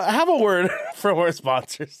 Have a word from our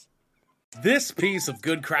sponsors. This piece of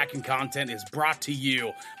good Kraken content is brought to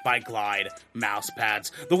you by Glide Mousepads.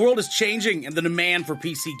 The world is changing, and the demand for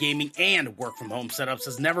PC gaming and work from home setups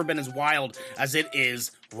has never been as wild as it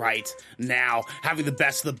is right now. Having the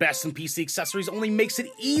best of the best in PC accessories only makes it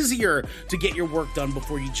easier to get your work done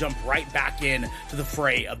before you jump right back in to the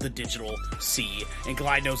fray of the digital sea. And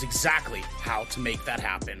Glide knows exactly how to make that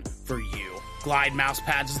happen for you. Glide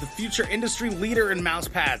Mousepads is the future industry leader in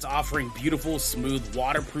mousepads, offering beautiful, smooth,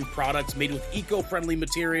 waterproof products made with eco-friendly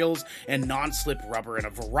materials and non-slip rubber in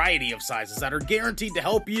a variety of sizes that are guaranteed to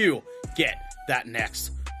help you get that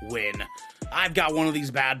next win. I've got one of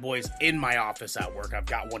these bad boys in my office at work. I've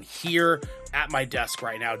got one here at my desk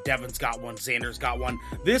right now. Devin's got one. Xander's got one.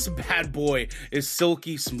 This bad boy is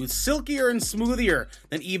silky smooth. Silkier and smoothier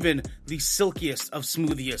than even the silkiest of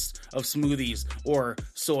smoothies or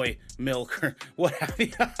soy milk or what have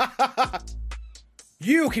you.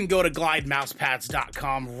 You can go to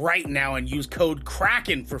glidemousepads.com right now and use code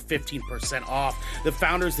KRAKEN for 15% off the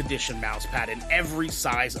Founders Edition mousepad in every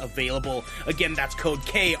size available. Again, that's code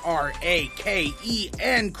KRAKEN,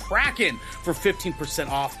 KRAKEN, for 15%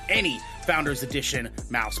 off any Founders Edition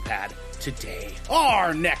mousepad today.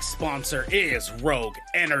 Our next sponsor is Rogue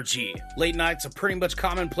Energy. Late nights are pretty much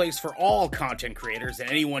commonplace for all content creators, and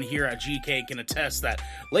anyone here at GK can attest that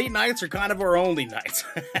late nights are kind of our only nights.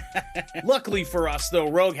 Luckily for us,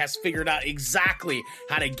 though, Rogue has figured out exactly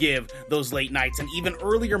how to give those late nights and even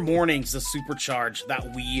earlier mornings the supercharge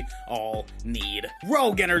that we all need.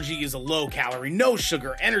 Rogue Energy is a low-calorie,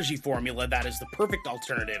 no-sugar energy formula that is the perfect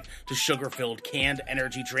alternative to sugar-filled canned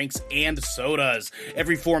energy drinks and sodas.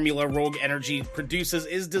 Every formula Rogue Energy produces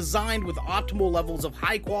is designed with optimal levels of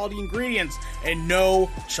high-quality ingredients and no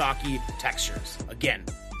chalky textures. Again,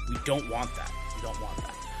 we don't want that. We don't want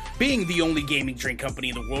that. Being the only gaming drink company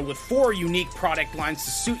in the world with 4 unique product lines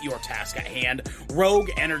to suit your task at hand, Rogue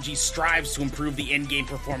Energy strives to improve the in-game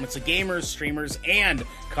performance of gamers, streamers, and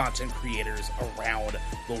content creators around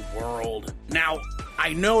the world. Now,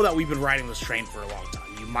 I know that we've been riding this train for a long time.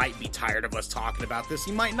 You might be tired of us talking about this.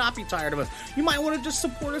 You might not be tired of us. You might want to just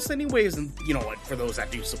support us anyways. And you know what? For those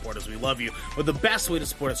that do support us, we love you. But the best way to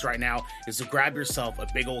support us right now is to grab yourself a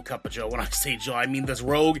big old cup of Joe. When I say Joe, I mean this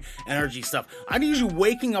Rogue Energy stuff. I'm usually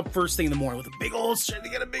waking up first thing in the morning with a big old shit to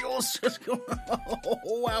get a big old shit going. Oh,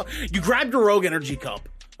 wow. You grab your Rogue Energy cup.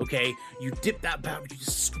 Okay, you dip that bad, you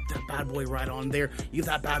just scoop that bad boy right on there. You give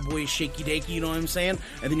that bad boy a shaky dakey, you know what I'm saying?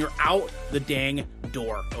 And then you're out the dang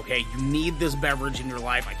door. Okay, you need this beverage in your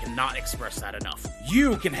life. I cannot express that enough.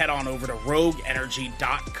 You can head on over to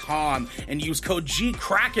rogueenergy.com and use code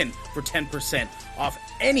GKRAKEN for 10% off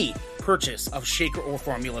any purchase of shaker or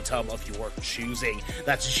formula tub of your choosing.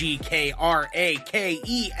 That's GKRAKEN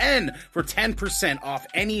for 10% off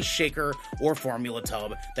any shaker or formula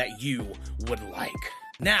tub that you would like.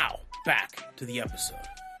 Now, back to the episode.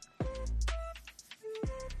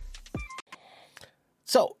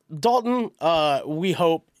 So, Dalton, we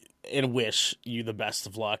hope and wish you the best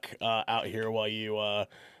of luck out here while you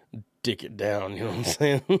dick it down. You know what I'm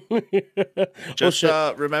saying? Just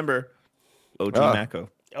remember, OG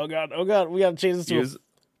Mako. Oh god, we gotta change this to a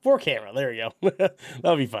 4 camera. There you go.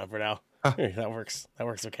 That'll be fine for now. That works. That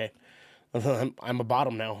works okay. I'm a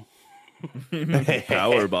bottom now.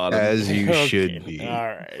 Power bottom, as you should be. All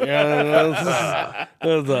right. Yeah, let's not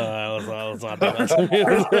do that.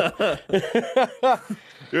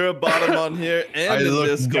 You're a bottom on here and in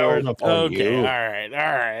Discord. Okay. All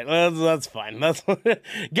right. That's fine. That's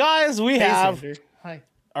guys. We have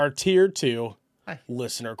our tier 2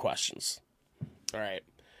 listener questions. All right.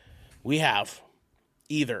 We have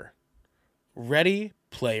either Ready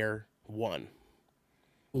Player One,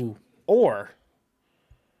 or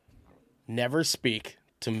never speak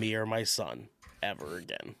to me or my son ever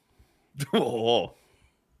again. Oh,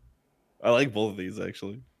 I like both of these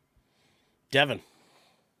actually. Devin,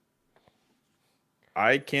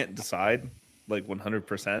 I can't decide like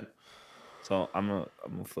 100%, so I'm gonna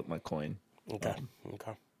flip my coin. Okay.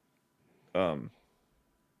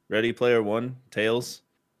 Ready Player One, Tails.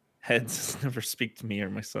 Heads, never speak to me or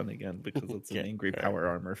my son again because it's an angry power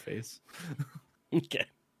armor face. Okay.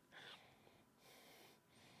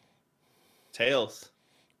 Tails.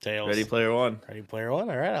 Tails. Ready Player One. Ready Player One.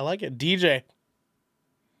 All right, I like it. DJ.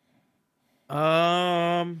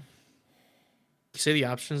 Say the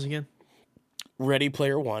options again. Ready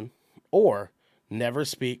Player One, or never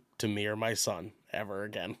speak to me or my son ever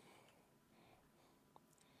again.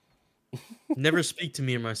 Never speak to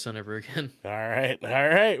me or my son ever again. All right.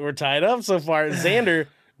 We're tied up so far. Xander,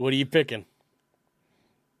 what are you picking?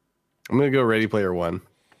 I'm gonna go Ready Player One.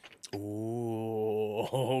 Ooh,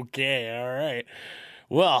 okay. All right.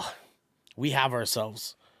 Well, we have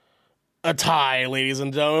ourselves a tie, ladies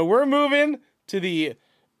and gentlemen. We're moving to the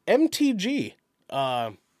MTG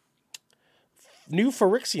new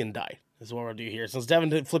Phyrexian die is what we're going to do here. Since Devin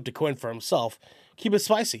did flipped a coin for himself, keep it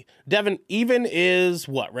spicy. Devin, even is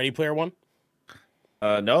what? Ready Player One?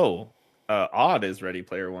 No. Odd is Ready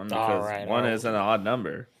Player One because one is an odd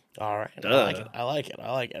number. All right. Duh. I like it.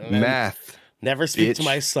 And then Math. Never speak to bitch.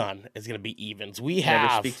 my son is going to be evens. We Never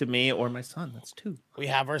have. speak to me or my son. That's 2. We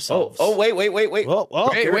have ourselves. Wait. Wait. Wait.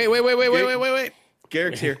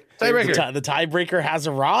 Garrick's here. Tiebreaker. The tiebreaker has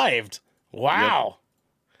arrived. Wow.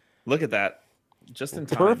 Look at that. Just in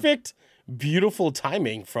time. Perfect, beautiful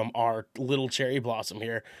timing from our little cherry blossom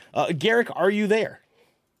here. Garrick, are you there?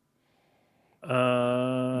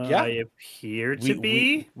 I appear to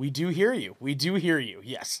be. We do hear you. We do hear you.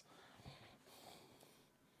 Yes.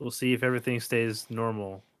 We'll see if everything stays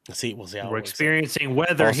normal. We'll see how We're it works out. experiencing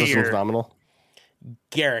weather All systems here. nominal.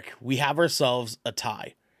 Garrick, we have ourselves a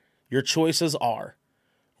tie. Your choices are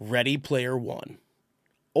Ready Player One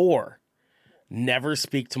or never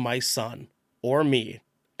speak to my son or me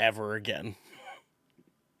ever again.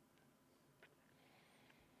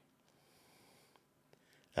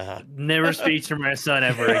 Never speak to my son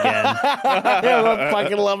ever again. I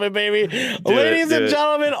fucking love it, baby. Ladies and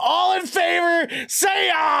gentlemen, all in favor, say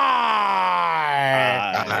aye.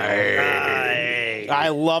 I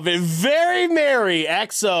love it. Very merry.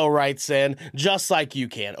 XO writes in, just like you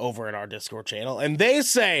can, over in our Discord channel. And they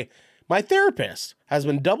say, my therapist has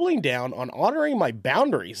been doubling down on honoring my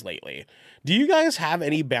boundaries lately. Do you guys have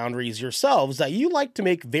any boundaries yourselves that you like to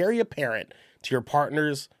make very apparent to your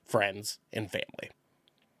partners, friends, and family?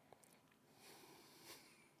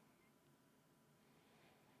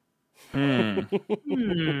 Read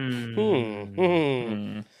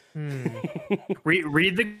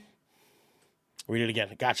the Read it again.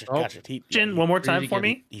 Gotcha. question one more time for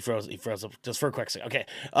me. He froze up just for a quick second. Okay.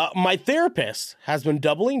 My therapist has been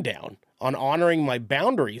doubling down on honoring my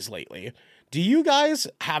boundaries lately. Do you guys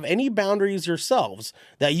have any boundaries yourselves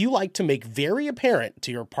that you like to make very apparent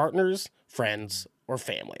to your partners, friends, or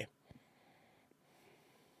family?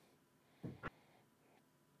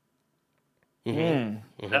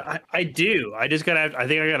 I do. I think I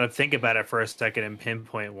gotta think about it for a second and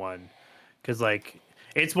pinpoint one, because like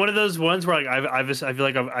it's one of those ones where like I feel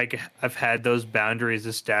like I've had those boundaries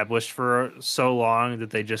established for so long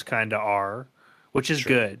that they just kind of are, which is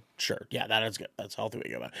good. Sure. Yeah, that is good. That's a healthy way to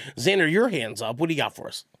go about it. Xander, your hands up. What do you got for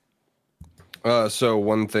us? So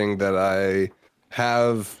one thing that I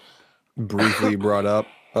have briefly brought up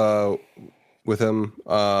with him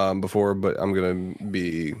before, but I'm gonna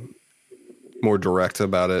be more direct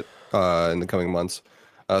about it in the coming months.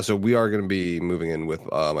 So we are going to be moving in with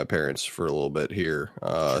my parents for a little bit here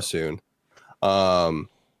soon. And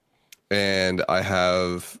I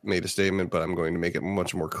have made a statement, but I'm going to make it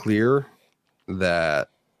much more clear that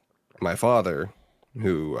my father,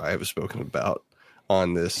 who I have spoken about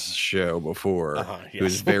on this show before, yes. who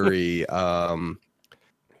is very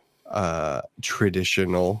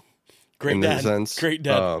traditional in that sense. Great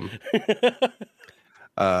dad.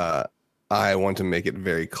 I want to make it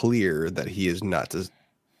very clear that he is not to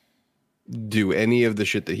do any of the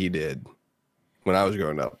shit that he did when I was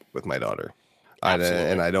growing up with my daughter.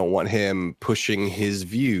 And I don't want him pushing his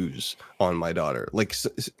views on my daughter. Like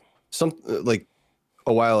like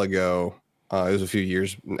a while ago, it was a few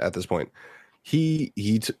years at this point. He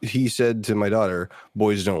said to my daughter,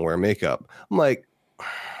 "Boys don't wear makeup." I'm like,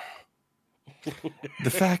 the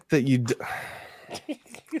fact that you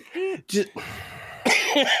just.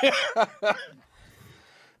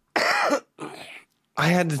 I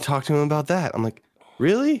had to talk to him about that. I'm like,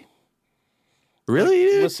 really,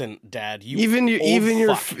 dude? Listen, Dad. Even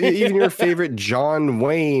your favorite John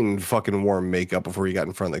Wayne fucking wore makeup before he got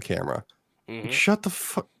in front of the camera. Mm-hmm. Shut the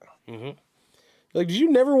fuck. Mm-hmm. Like, did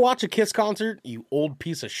you never watch a Kiss concert? You old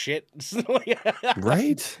piece of shit.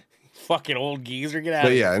 Right? Fucking old geezer. Get out.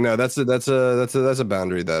 But yeah, no, that's a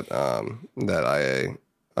boundary that I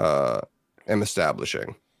am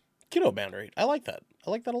establishing. Kiddo boundary. I like that. I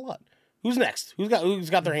like that a lot. Who's next? Who's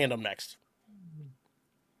got their hand up next?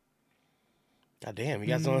 God damn, you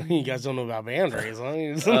guys don't know about boundaries,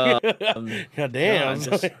 huh? God damn. No, I'm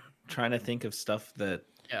just trying to think of stuff that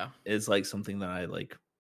is like something that I like,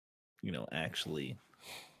 actually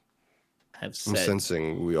have I'm said.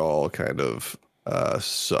 sensing we all kind of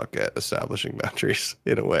suck at establishing boundaries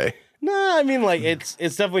in a way. No, I mean, like it's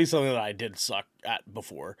definitely something that I did suck at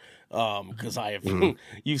before, because I have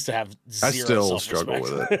used to have zero I still self-respect.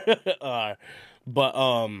 struggle with it. But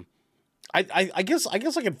I guess I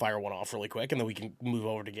can fire one off really quick, and then we can move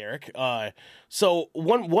over to Garrick. So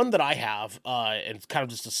one that I have, and it's kind of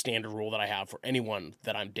just a standard rule that I have for anyone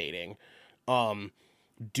that I'm dating,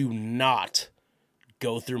 do not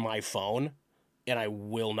go through my phone, and I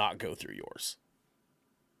will not go through yours.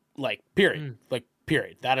 Like, period. Like,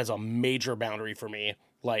 period. That is a major boundary for me.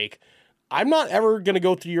 Like, I'm not ever gonna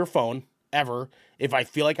go through your phone ever. If I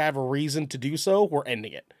feel like I have a reason to do so, we're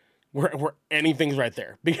ending it. We're anything's right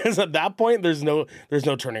there, because at that point there's no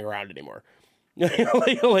turning around anymore.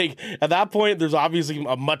 like at that point there's obviously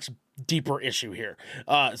a much deeper issue here.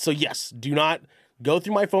 So yes, do not go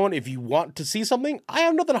through my phone. If you want to see something, I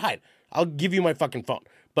have nothing to hide. I'll give you my fucking phone,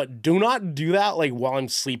 but do not do that like while I'm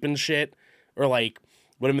sleeping shit, or like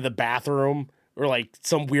when I'm in the bathroom, or like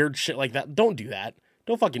some weird shit like that. Don't do that.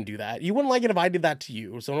 Don't fucking do that. You wouldn't like it if I did that to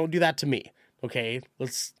you, so don't do that to me. Okay,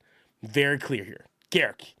 let's very clear here.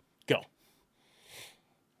 Garrick, go.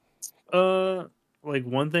 Like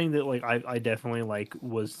one thing that like I definitely like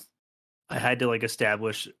was I had to like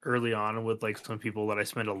establish early on with like some people that I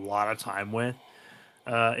spend a lot of time with,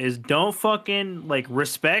 is don't fucking like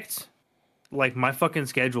respect like my fucking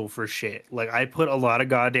schedule for shit. Like I put a lot of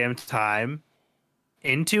goddamn time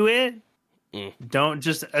into it. Don't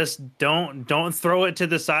just don't throw it to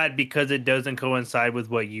the side because it doesn't coincide with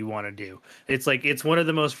what you want to do. It's like it's one of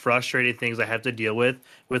the most frustrating things I have to deal with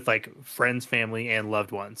like friends, family, and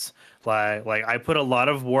loved ones. Like I put a lot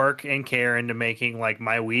of work and care into making like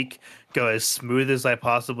my week go as smooth as I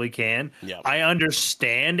possibly can. Yep. I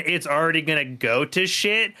understand it's already gonna go to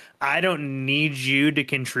shit. I don't need you to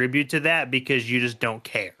contribute to that because you just don't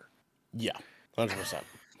care. Yeah, 100%.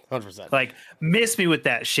 100%. Like, miss me with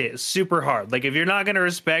that shit super hard. Like, if you're not going to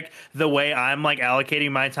respect the way I'm, like,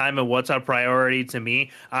 allocating my time and what's a priority to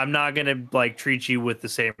me, I'm not going to, like, treat you with the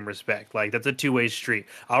same respect. Like, that's a two-way street.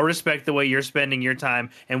 I'll respect the way you're spending your time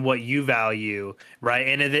and what you value, right?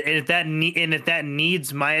 And if that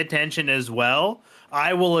needs my attention as well,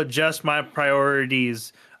 I will adjust my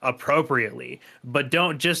priorities appropriately. But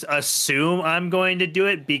don't just assume I'm going to do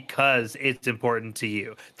it because it's important to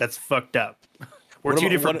you. That's fucked up. We're two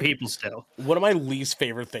different people still. One of my least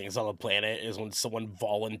favorite things on the planet is when someone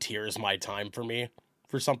volunteers my time for me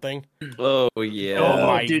for something. Oh yeah. Oh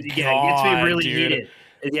my dude, God, yeah, it gets me really dude. heated.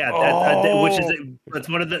 Yeah,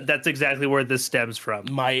 that's exactly where this stems from.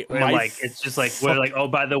 It's just like we're like, oh,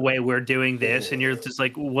 by the way, we're doing this, and you're just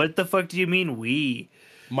like, what the fuck do you mean we?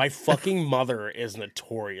 My fucking mother is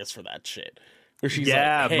notorious for that shit. Where she's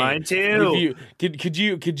yeah, like, hey, mine too. Could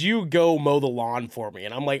you go mow the lawn for me?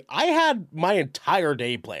 And I'm like, I had my entire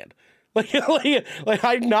day planned. Like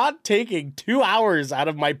I'm not taking 2 hours out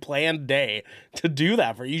of my planned day to do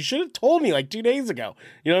that for you. You should have told me like 2 days ago.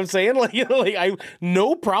 You know what I'm saying? Like I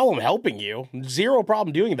no problem helping you, zero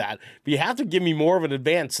problem doing that. But you have to give me more of an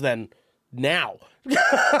advance than now.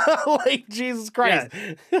 Like Jesus Christ,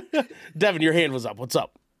 yeah. Devin, your hand was up. What's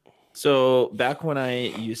up? So back when I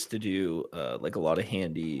used to do like a lot of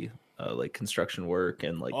handy like construction work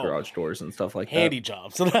and like garage doors and stuff like handy that.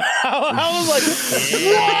 Jobs. I was like,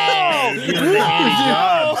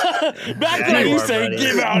 whoa! Back when I used to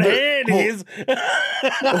give out handies.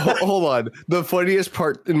 Hold on. The funniest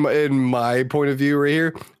part in my point of view right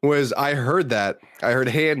here was I heard that. I heard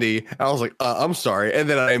handy. I was like, I'm sorry. And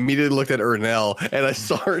then I immediately looked at Ernell and I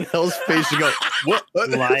saw Ernell's face and go, what?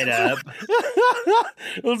 Light up.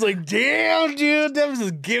 I was like, damn, dude. Devin's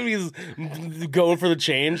just going for the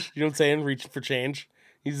change. You know what I'm saying? Reaching for change.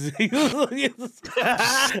 He's like this.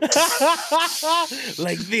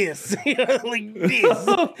 Like this.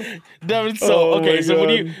 Devin, so okay, so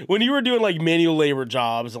when you were doing like manual labor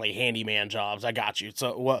jobs and like handyman jobs, I got you.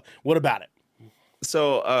 So what about it?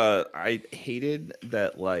 So I hated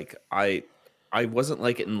that like I wasn't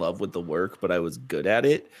like in love with the work, but I was good at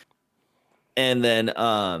it. And then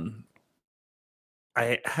I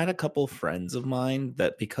had a couple friends of mine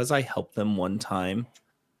that because I helped them one time,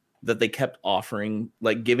 that they kept offering,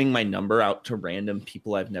 like giving my number out to random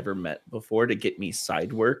people I've never met before to get me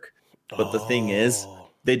side work. But the thing is,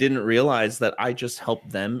 they didn't realize that I just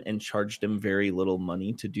helped them and charged them very little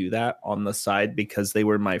money to do that on the side because they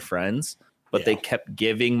were my friends. but they kept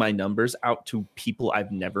giving my numbers out to people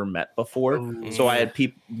I've never met before. So I had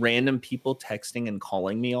random people texting and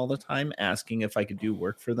calling me all the time, asking if I could do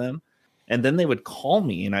work for them. And then they would call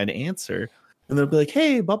me and I'd answer. And they'd be like,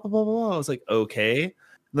 hey, blah, blah, blah, blah. I was like, okay. And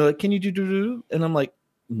they're like, can you do? And I'm like,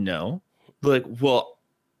 no. They're like, well,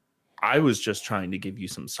 I was just trying to give you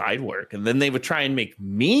some side work. And then they would try and make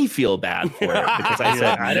me feel bad for it because I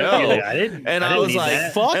said no. I didn't. And I was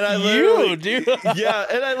like, fuck you, dude. Yeah.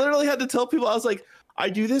 And I literally had to tell people, I was like, I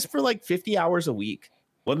do this for like 50 hours a week.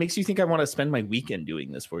 What makes you think I want to spend my weekend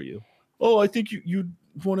doing this for you? Oh, I think you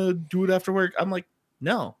want to do it after work. I'm like,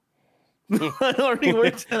 no. I already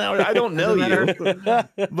worked 10 hours. I don't know you.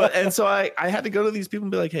 And so I had to go to these people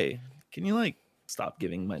and be like, hey, can you like stop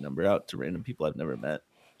giving my number out to random people I've never met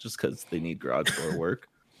just because they need garage door work?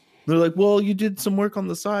 They're like, well, you did some work on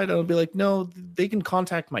the side. I'll be like, no, they can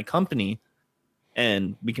contact my company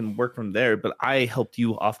and we can work from there. But I helped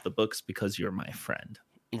you off the books because you're my friend.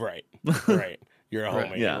 Right. You're a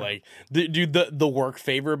homie. Yeah. Like, dude, the work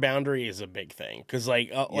favor boundary is a big thing because,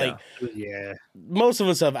 like, most of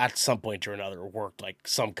us have at some point or another worked like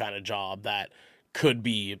some kind of job that could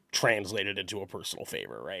be translated into a personal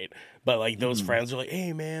favor, right? But like those friends are like,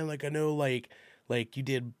 hey, man, like I know, like you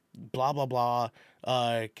did blah blah blah.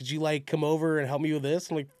 Could you like come over and help me with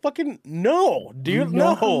this? I'm like, fucking no, dude, You know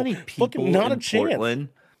no, how many people fucking not a in chance. Portland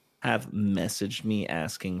have messaged me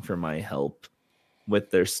asking for my help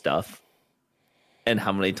with their stuff? And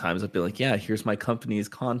how many times I've been like, yeah, here's my company's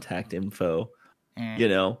contact info, you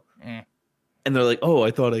know? And they're like, oh,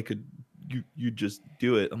 I thought I could, you just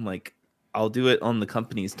do it. I'm like, I'll do it on the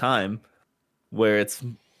company's time where it's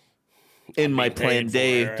in my planned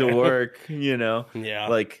day to work, you know? Yeah.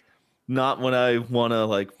 Like, not when I want to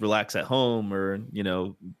like relax at home or, you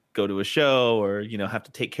know, go to a show or, you know, have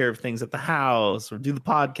to take care of things at the house or do the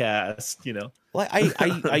podcast, you know? Like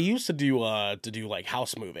I used to do like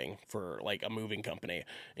house moving for like a moving company,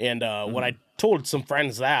 and when I told some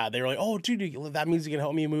friends that, they were like, "Oh, dude, that means you can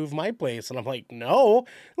help me move my place," and I'm like, "No,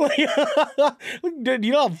 like, dude,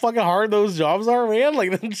 you know how fucking hard those jobs are, man.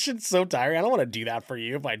 Like that shit's so tiring. I don't want to do that for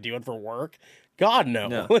you if I do it for work. God no.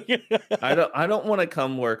 No. I don't want to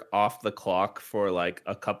come work off the clock for like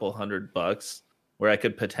a couple $100 where I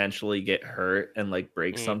could potentially get hurt and like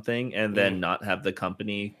break something and then not have the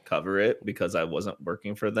company cover it because I wasn't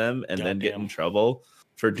working for them and then get in trouble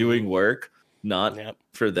for doing work, not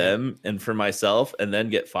for them and for myself, and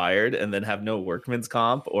then get fired and then have no workman's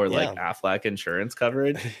comp or like Aflac insurance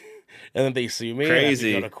coverage. And then they sue me.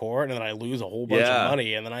 Crazy. And I have to go to court, and then I lose a whole bunch of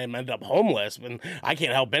money, and then I end up homeless. And I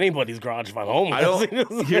can't help anybody's garage if I'm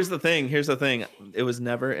homeless. Here's the thing. It was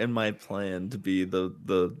never in my plan to be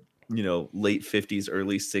the you know, late 50s,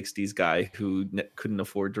 early 60s guy who couldn't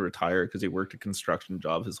afford to retire because he worked a construction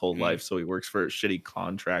job his whole life. So he works for a shitty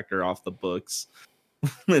contractor off the books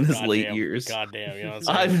in his late years. Goddamn, you know what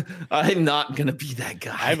I'm saying? I'm not going to be that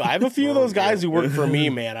guy. I have a few of those guys who work for me,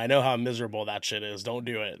 man. I know how miserable that shit is. Don't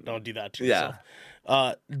do it. Don't do that to yourself.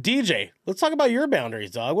 DJ, let's talk about your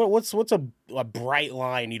boundaries, dog. What's a bright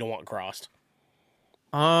line you don't want crossed?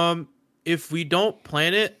 If we don't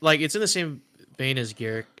plan it, like it's in the same vein as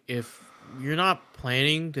Garrick. If you're not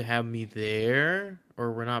planning to have me there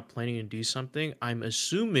or we're not planning to do something, I'm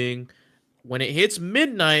assuming when it hits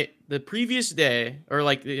midnight the previous day or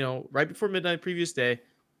like, you know, right before midnight previous day,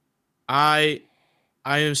 I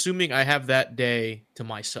am assuming I have that day to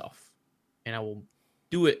myself and I will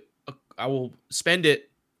do it. I will spend it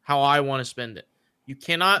how I want to spend it. You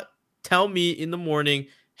cannot tell me in the morning,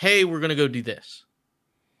 hey, we're going to go do this.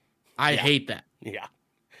 I hate that. Yeah.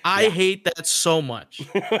 I hate that so much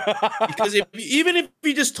because even if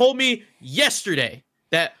you just told me yesterday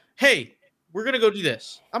that, hey, we're going to go do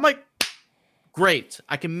this, I'm like, great.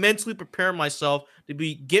 I can mentally prepare myself to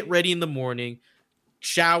get ready in the morning,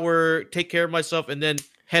 shower, take care of myself, and then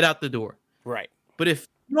head out the door. Right. But if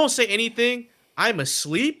you don't say anything, I'm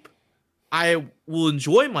asleep. I will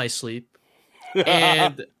enjoy my sleep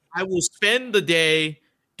and I will spend the day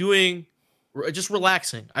just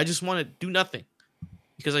relaxing. I just want to do nothing.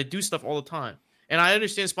 Because I do stuff all the time. And I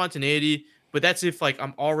understand spontaneity, but that's if like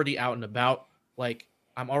I'm already out and about. Like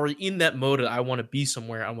I'm already in that mode that I want to be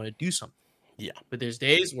somewhere. I want to do something. Yeah. But there's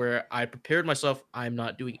days where I prepared myself. I'm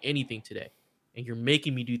not doing anything today. And you're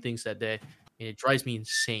making me do things that day. And it drives me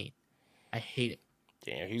insane. I hate it.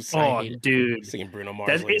 Damn, dude. Singing Bruno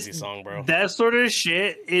Mars' lazy song, bro. That sort of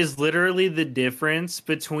shit is literally the difference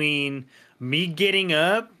between me getting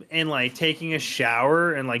up and like taking a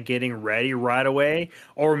shower and like getting ready right away,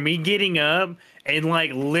 or me getting up and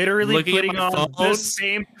like literally putting on the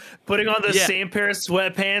same pair of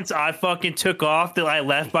sweatpants I fucking took off that I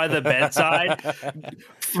left by the bedside,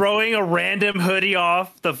 throwing a random hoodie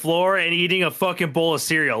off the floor and eating a fucking bowl of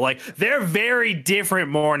cereal. Like, they're very different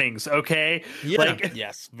mornings, okay? Yeah. Like,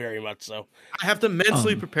 Yes, very much so. I have to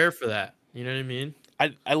mentally prepare for that. You know what I mean?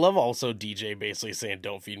 I love also DJ basically saying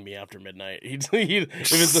 "Don't feed me after midnight." If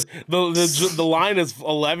it's the line is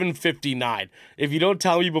 11:59. If you don't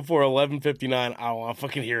tell me before 11:59, I don't want to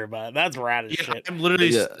fucking hear about it. That's rad as shit. I'm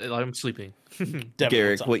literally I'm sleeping.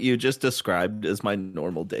 Garrick, what you just described is my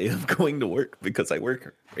normal day of going to work because I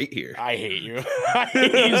work right here. I hate you. I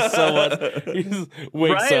hate you so much. He just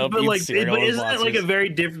wakes up, but eats like, cereal, but and isn't it like watches. a very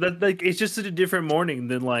different? Like, it's just a different morning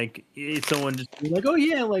than like someone just be like, oh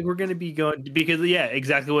yeah, like we're gonna be going because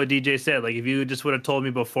exactly what DJ said. Like, if you just would have told me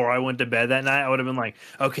before I went to bed that night, I would have been like,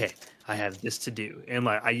 okay, I have this to do, and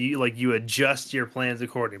like you adjust your plans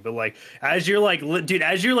accordingly. But like as you're like, dude,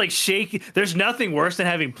 as you're like shaking, there's nothing worse than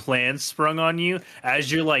having plans sprung on you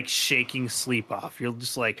as you're like shaking sleep off. You're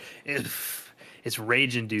just like, it's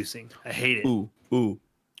rage inducing. I hate it. Ooh.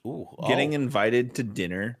 Ooh, Getting invited to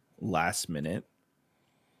dinner last minute,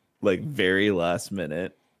 like very last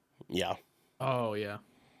minute, yeah. Oh yeah.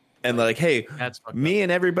 and like, hey, That's fucked me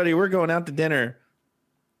and everybody, we're going out to dinner.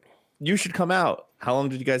 You should come out. How long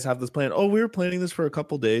did you guys have this plan? Oh, we were planning this for a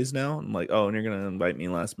couple days now. I'm like, oh, and you're gonna invite me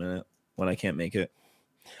last minute when I can't make it.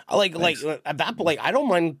 I like at that point, like I don't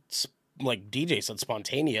mind like DJ said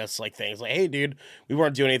spontaneous like things like, hey dude, we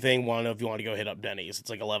weren't doing anything, want to know if you want to go hit up Denny's.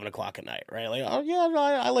 It's like 11 o'clock at night, right? Like, oh yeah, no,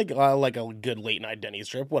 I like a good late night Denny's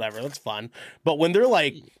trip, whatever, that's fun. But when they're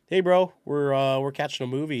like, hey bro, we're catching a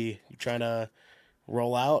movie, you trying to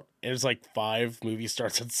roll out, and it's like 5, movie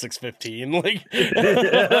starts at 6:15,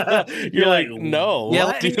 like you're like, no, Yeah,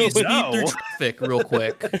 what? let me Dude, speed no. through traffic real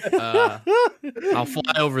quick. I'll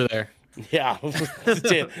fly over there. Yeah,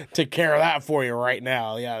 take care of that for you right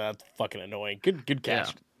now. Yeah, that's fucking annoying. Good catch.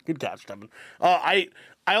 Yeah. Good catch, Devin. I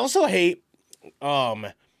also hate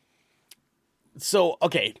so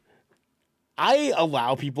okay. I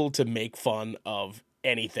allow people to make fun of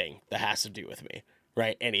anything that has to do with me,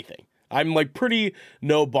 right? Anything. I'm like pretty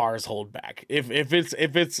no bars hold back. If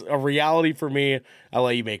it's a reality for me, I'll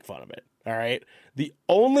let you make fun of it. All right. The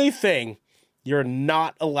only thing you're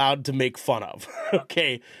not allowed to make fun of,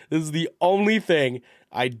 okay, this is the only thing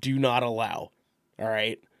I do not allow, all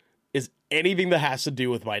right, is anything that has to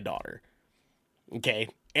do with my daughter, okay?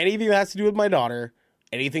 Anything that has to do with my daughter,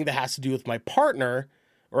 anything that has to do with my partner,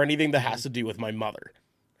 or anything that has to do with my mother,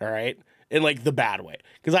 all right? In like the bad way,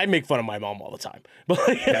 because I make fun of my mom all the time. But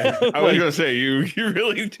I was gonna say you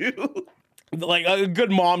really do. Like a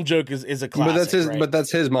good mom joke is a classic. But that's his. right? But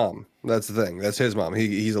that's his mom. That's the thing. That's his mom.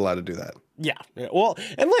 He's allowed to do that. Yeah. Well,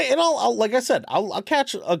 and I'll like I said, I'll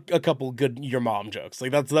catch a couple good your mom jokes.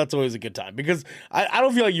 Like that's always a good time because I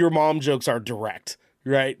don't feel like your mom jokes are direct,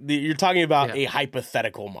 right? You're talking about a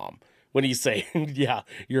hypothetical mom when you say, yeah,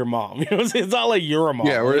 your mom. You know, it's not like you're a mom.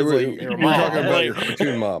 Yeah, It's we're like, you're a mom. talking about Like, your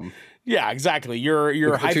cartoon mom. yeah, exactly. Your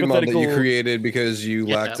The cartoon hypothetical mom that you created because you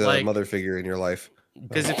Yeah, lacked a like- mother figure in your life.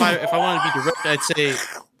 Because if I wanted to be direct, I'd say,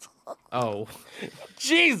 oh,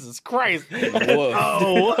 Jesus Christ.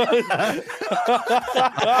 Whoa.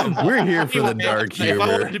 We're here for the dark if I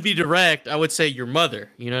wanted humor. to be direct, I would say your mother.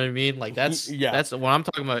 You know what I mean? Like that's what I'm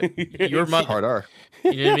talking about. Your mother. Hard R.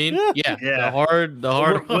 You know what I mean? Yeah. Yeah. The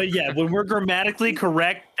hard. When we're grammatically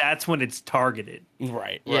correct, that's when it's targeted.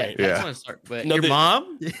 Right. Yeah, Right. that's Yeah. when it starts. But No, your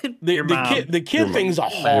mom? Your mom. The kid thing's a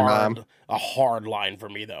mom. hard line for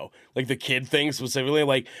me though. Like the kid thing specifically.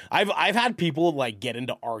 Like I've had people like get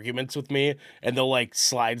into arguments with me and they'll like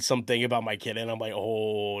slide something about my kid and I'm like,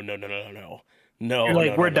 oh no. No, You're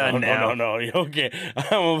like, no, we're no, done no, now. No, okay.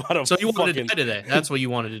 I'm about to So you wanted to fucking die today. That's what you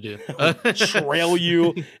wanted to do. trail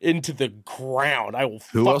you into the ground. I will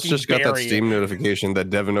Who else fucking just got that bury you. Steam notification that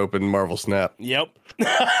Devin opened Marvel Snap? Yep.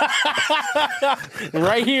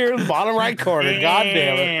 Right here, bottom right corner. God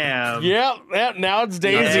damn it. Damn. Yep. Now it's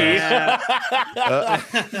Daisy. Yeah.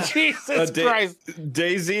 Jesus Christ.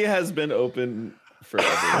 Daisy has been open forever.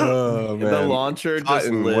 Oh man. The launcher just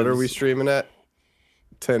Cotton, lives. what are we streaming at?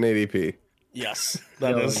 1080p. Yes,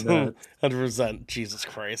 that Going is nuts. 100%. Jesus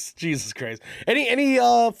Christ. Any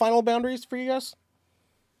final boundaries for you guys?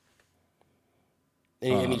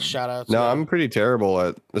 Any shout outs? No, I'm pretty terrible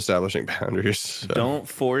at establishing boundaries. So. Don't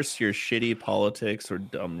force your shitty politics or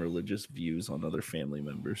dumb religious views on other family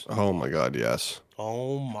members. Oh my god, yes.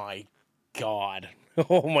 Oh my god.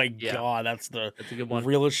 Oh my Yeah. god, that's a good one.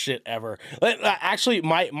 realest shit ever. Actually,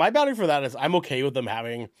 my boundary for that is I'm okay with them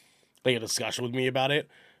having like a discussion with me about it,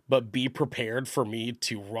 but be prepared for me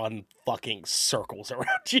to run fucking circles around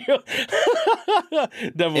you.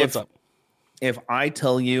 Devin, what's up? If I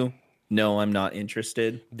tell you, no, I'm not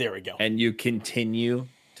interested, There we go. and you continue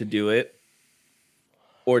to do it,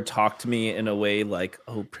 or talk to me in a way like,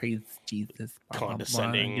 "Oh, praise Jesus," blah, blah, blah,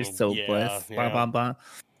 Condescending. you're so Yeah, blessed, blah yeah. blah blah.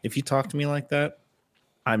 If you talk to me like that,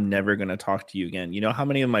 I'm never gonna talk to you again. You know how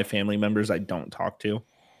many of my family members I don't talk to?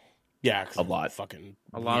 Yeah, 'cause A lot. Fucking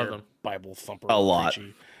A lot of weird them. Bible thumper. A lot.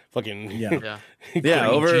 Preachy, fucking Yeah. Yeah. Yeah,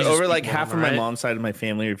 over Jesus like people, half of my right? mom's side of my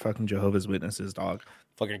family are fucking Jehovah's Witnesses, dog.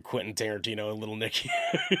 fucking Quentin Tarantino and Little Nicky.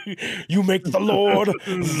 You make the Lord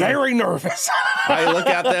very nervous. I look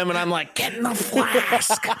at them and I'm like, get in the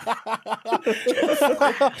flask.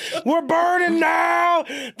 We're burning now.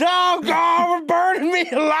 Oh God, we're burning me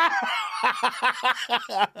alive.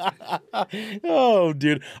 Oh,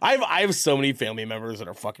 dude, I have so many family members that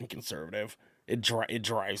are fucking conservative. It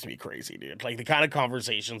drives me crazy, dude. Like the kind of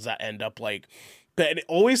conversations that end up like, but it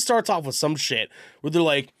always starts off with some shit where they're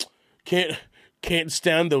like, can't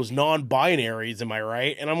stand those non-binaries, am I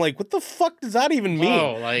right? And I'm like, what the fuck does that even mean?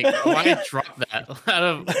 Oh, like why drop that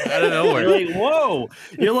out of nowhere? You're like, whoa.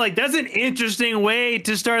 You're like, that's an interesting way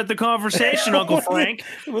to start the conversation, Uncle Frank.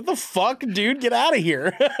 What the fuck, dude? Get out of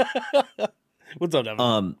here. What's up,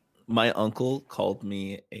 Devin? My uncle called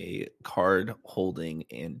me a card holding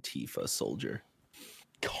Antifa soldier.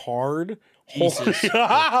 Card? Jesus. Jesus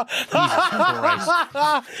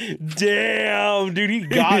Damn, dude, he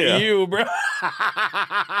got you, bro.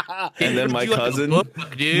 And then my You like a cousin, book,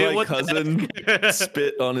 dude? What the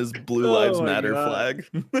spit on his Blue Lives my Matter God.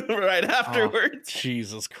 flag right afterwards.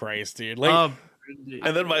 Jesus Christ, dude. Like,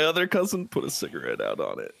 And then my other cousin put a cigarette out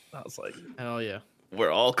on it. I was like, hell yeah.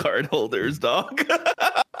 we're all card holders, dog.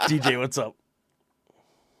 DJ, what's up?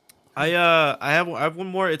 I have one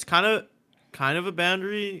more. It's kind of a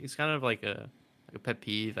boundary. It's kind of like a pet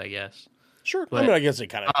peeve, I guess. Sure. But, I mean, I guess they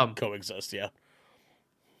kind of um, coexist, yeah.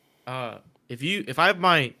 If I have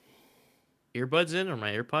my earbuds in or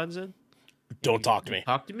my AirPods in, Don't talk to me.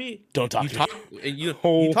 talk to me. Don't talk to me. You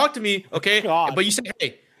Oh, talk to me, okay? God. But you say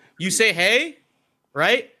hey. You say hey,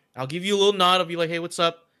 right? I'll give you a little nod. I'll be like, hey, what's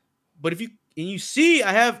up? But if you see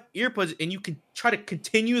I have earbuds and you can try to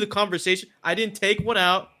continue the conversation, I didn't take one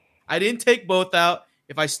out. I didn't take both out.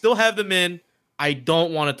 If I still have them in, I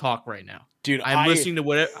don't want to talk right now. Dude, I'm listening to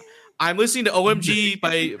whatever. I'm listening to OMG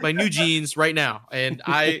by New Jeans right now, and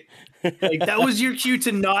I Like, that was your cue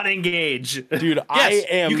to not engage. dude, yes, I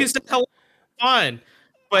am. You can say hello, fine,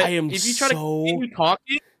 but I am if you try to so- continue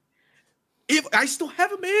talking, if I still have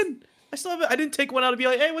them in, I didn't take one out to be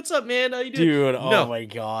like, hey, what's up, man? How you doing? Dude, No. oh my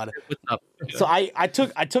God. What's up? So I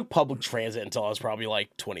took public transit until I was probably like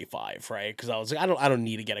 25, right? Because I was like, I don't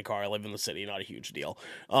need to get a car. I live in the city, not a huge deal.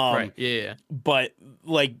 Right? Yeah. But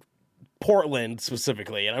like Portland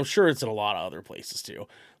specifically, and I'm sure it's in a lot of other places too.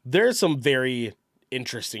 There's some very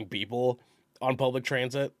interesting people on public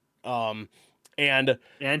transit. And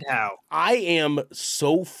how? I am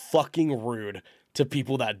so fucking rude to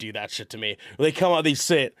people that do that shit to me. They come out, they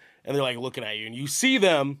sit, and they're like looking at you, and you see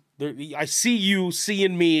them. I see you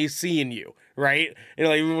seeing me, seeing you, right? And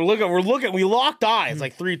like we're looking, we locked eyes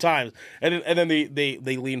like 3 times, and then they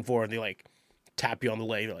lean forward, and they like tap you on the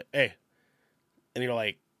leg, they're like, hey, and you're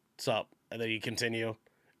like, what's up? And then you continue,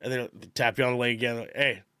 and then they tap you on the leg again, like,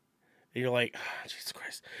 hey, and you're like, oh, Jesus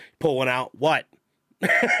Christ, pull one out, what?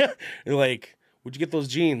 You're like, where'd you get those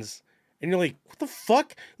jeans? And you're like, what the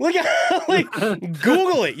fuck? Like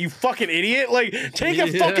Google it, you fucking idiot. Like, take a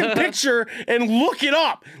fucking picture and look it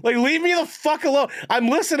up. Like, leave me the fuck alone. I'm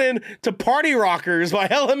listening to Party Rockers by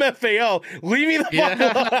LMFAO. Leave me the fuck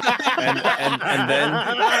alone. and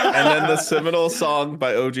then the seminal song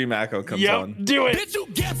by OG Mako comes Yep, on. do it. Bitch, you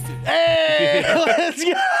guessed it. Hey, let's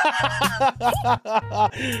go.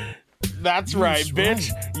 That's right,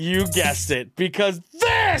 bitch. You guessed it. Because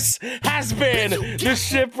this has been the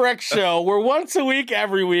Shipwreck Show, where once a week,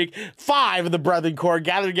 every week, 5 of the Brethren Corps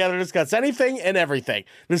gather together to discuss anything and everything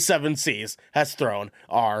the 7 Seas has thrown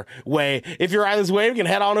our way. If you're Islands Way, you can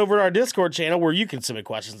head on over to our Discord channel where you can submit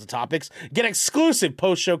questions and topics, get exclusive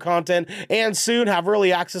post-show content, and soon have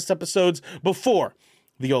early access to episodes before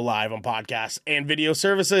they go live on podcasts and video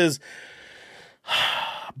services.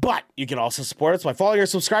 But you can also support us by following or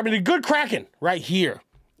subscribing to Good Kraken right here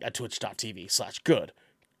at twitch.tv/Good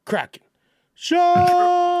Kraken Show.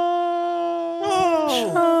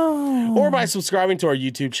 Or by subscribing to our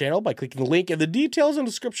YouTube channel by clicking the link in the details and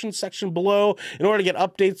description section below in order to get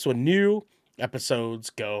updates when new episodes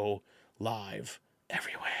go live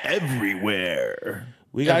everywhere.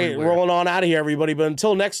 We got to get rolling on out of here, everybody. But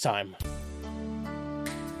until next time.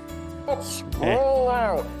 Let's roll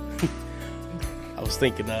out. I was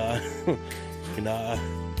thinking, that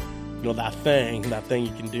thing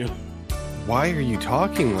you can do. Why are you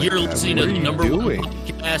talking like You're that? listening What to are the you number doing? one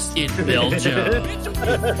podcast in Belgium.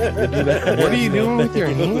 What are you doing with your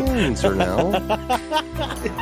hands right now?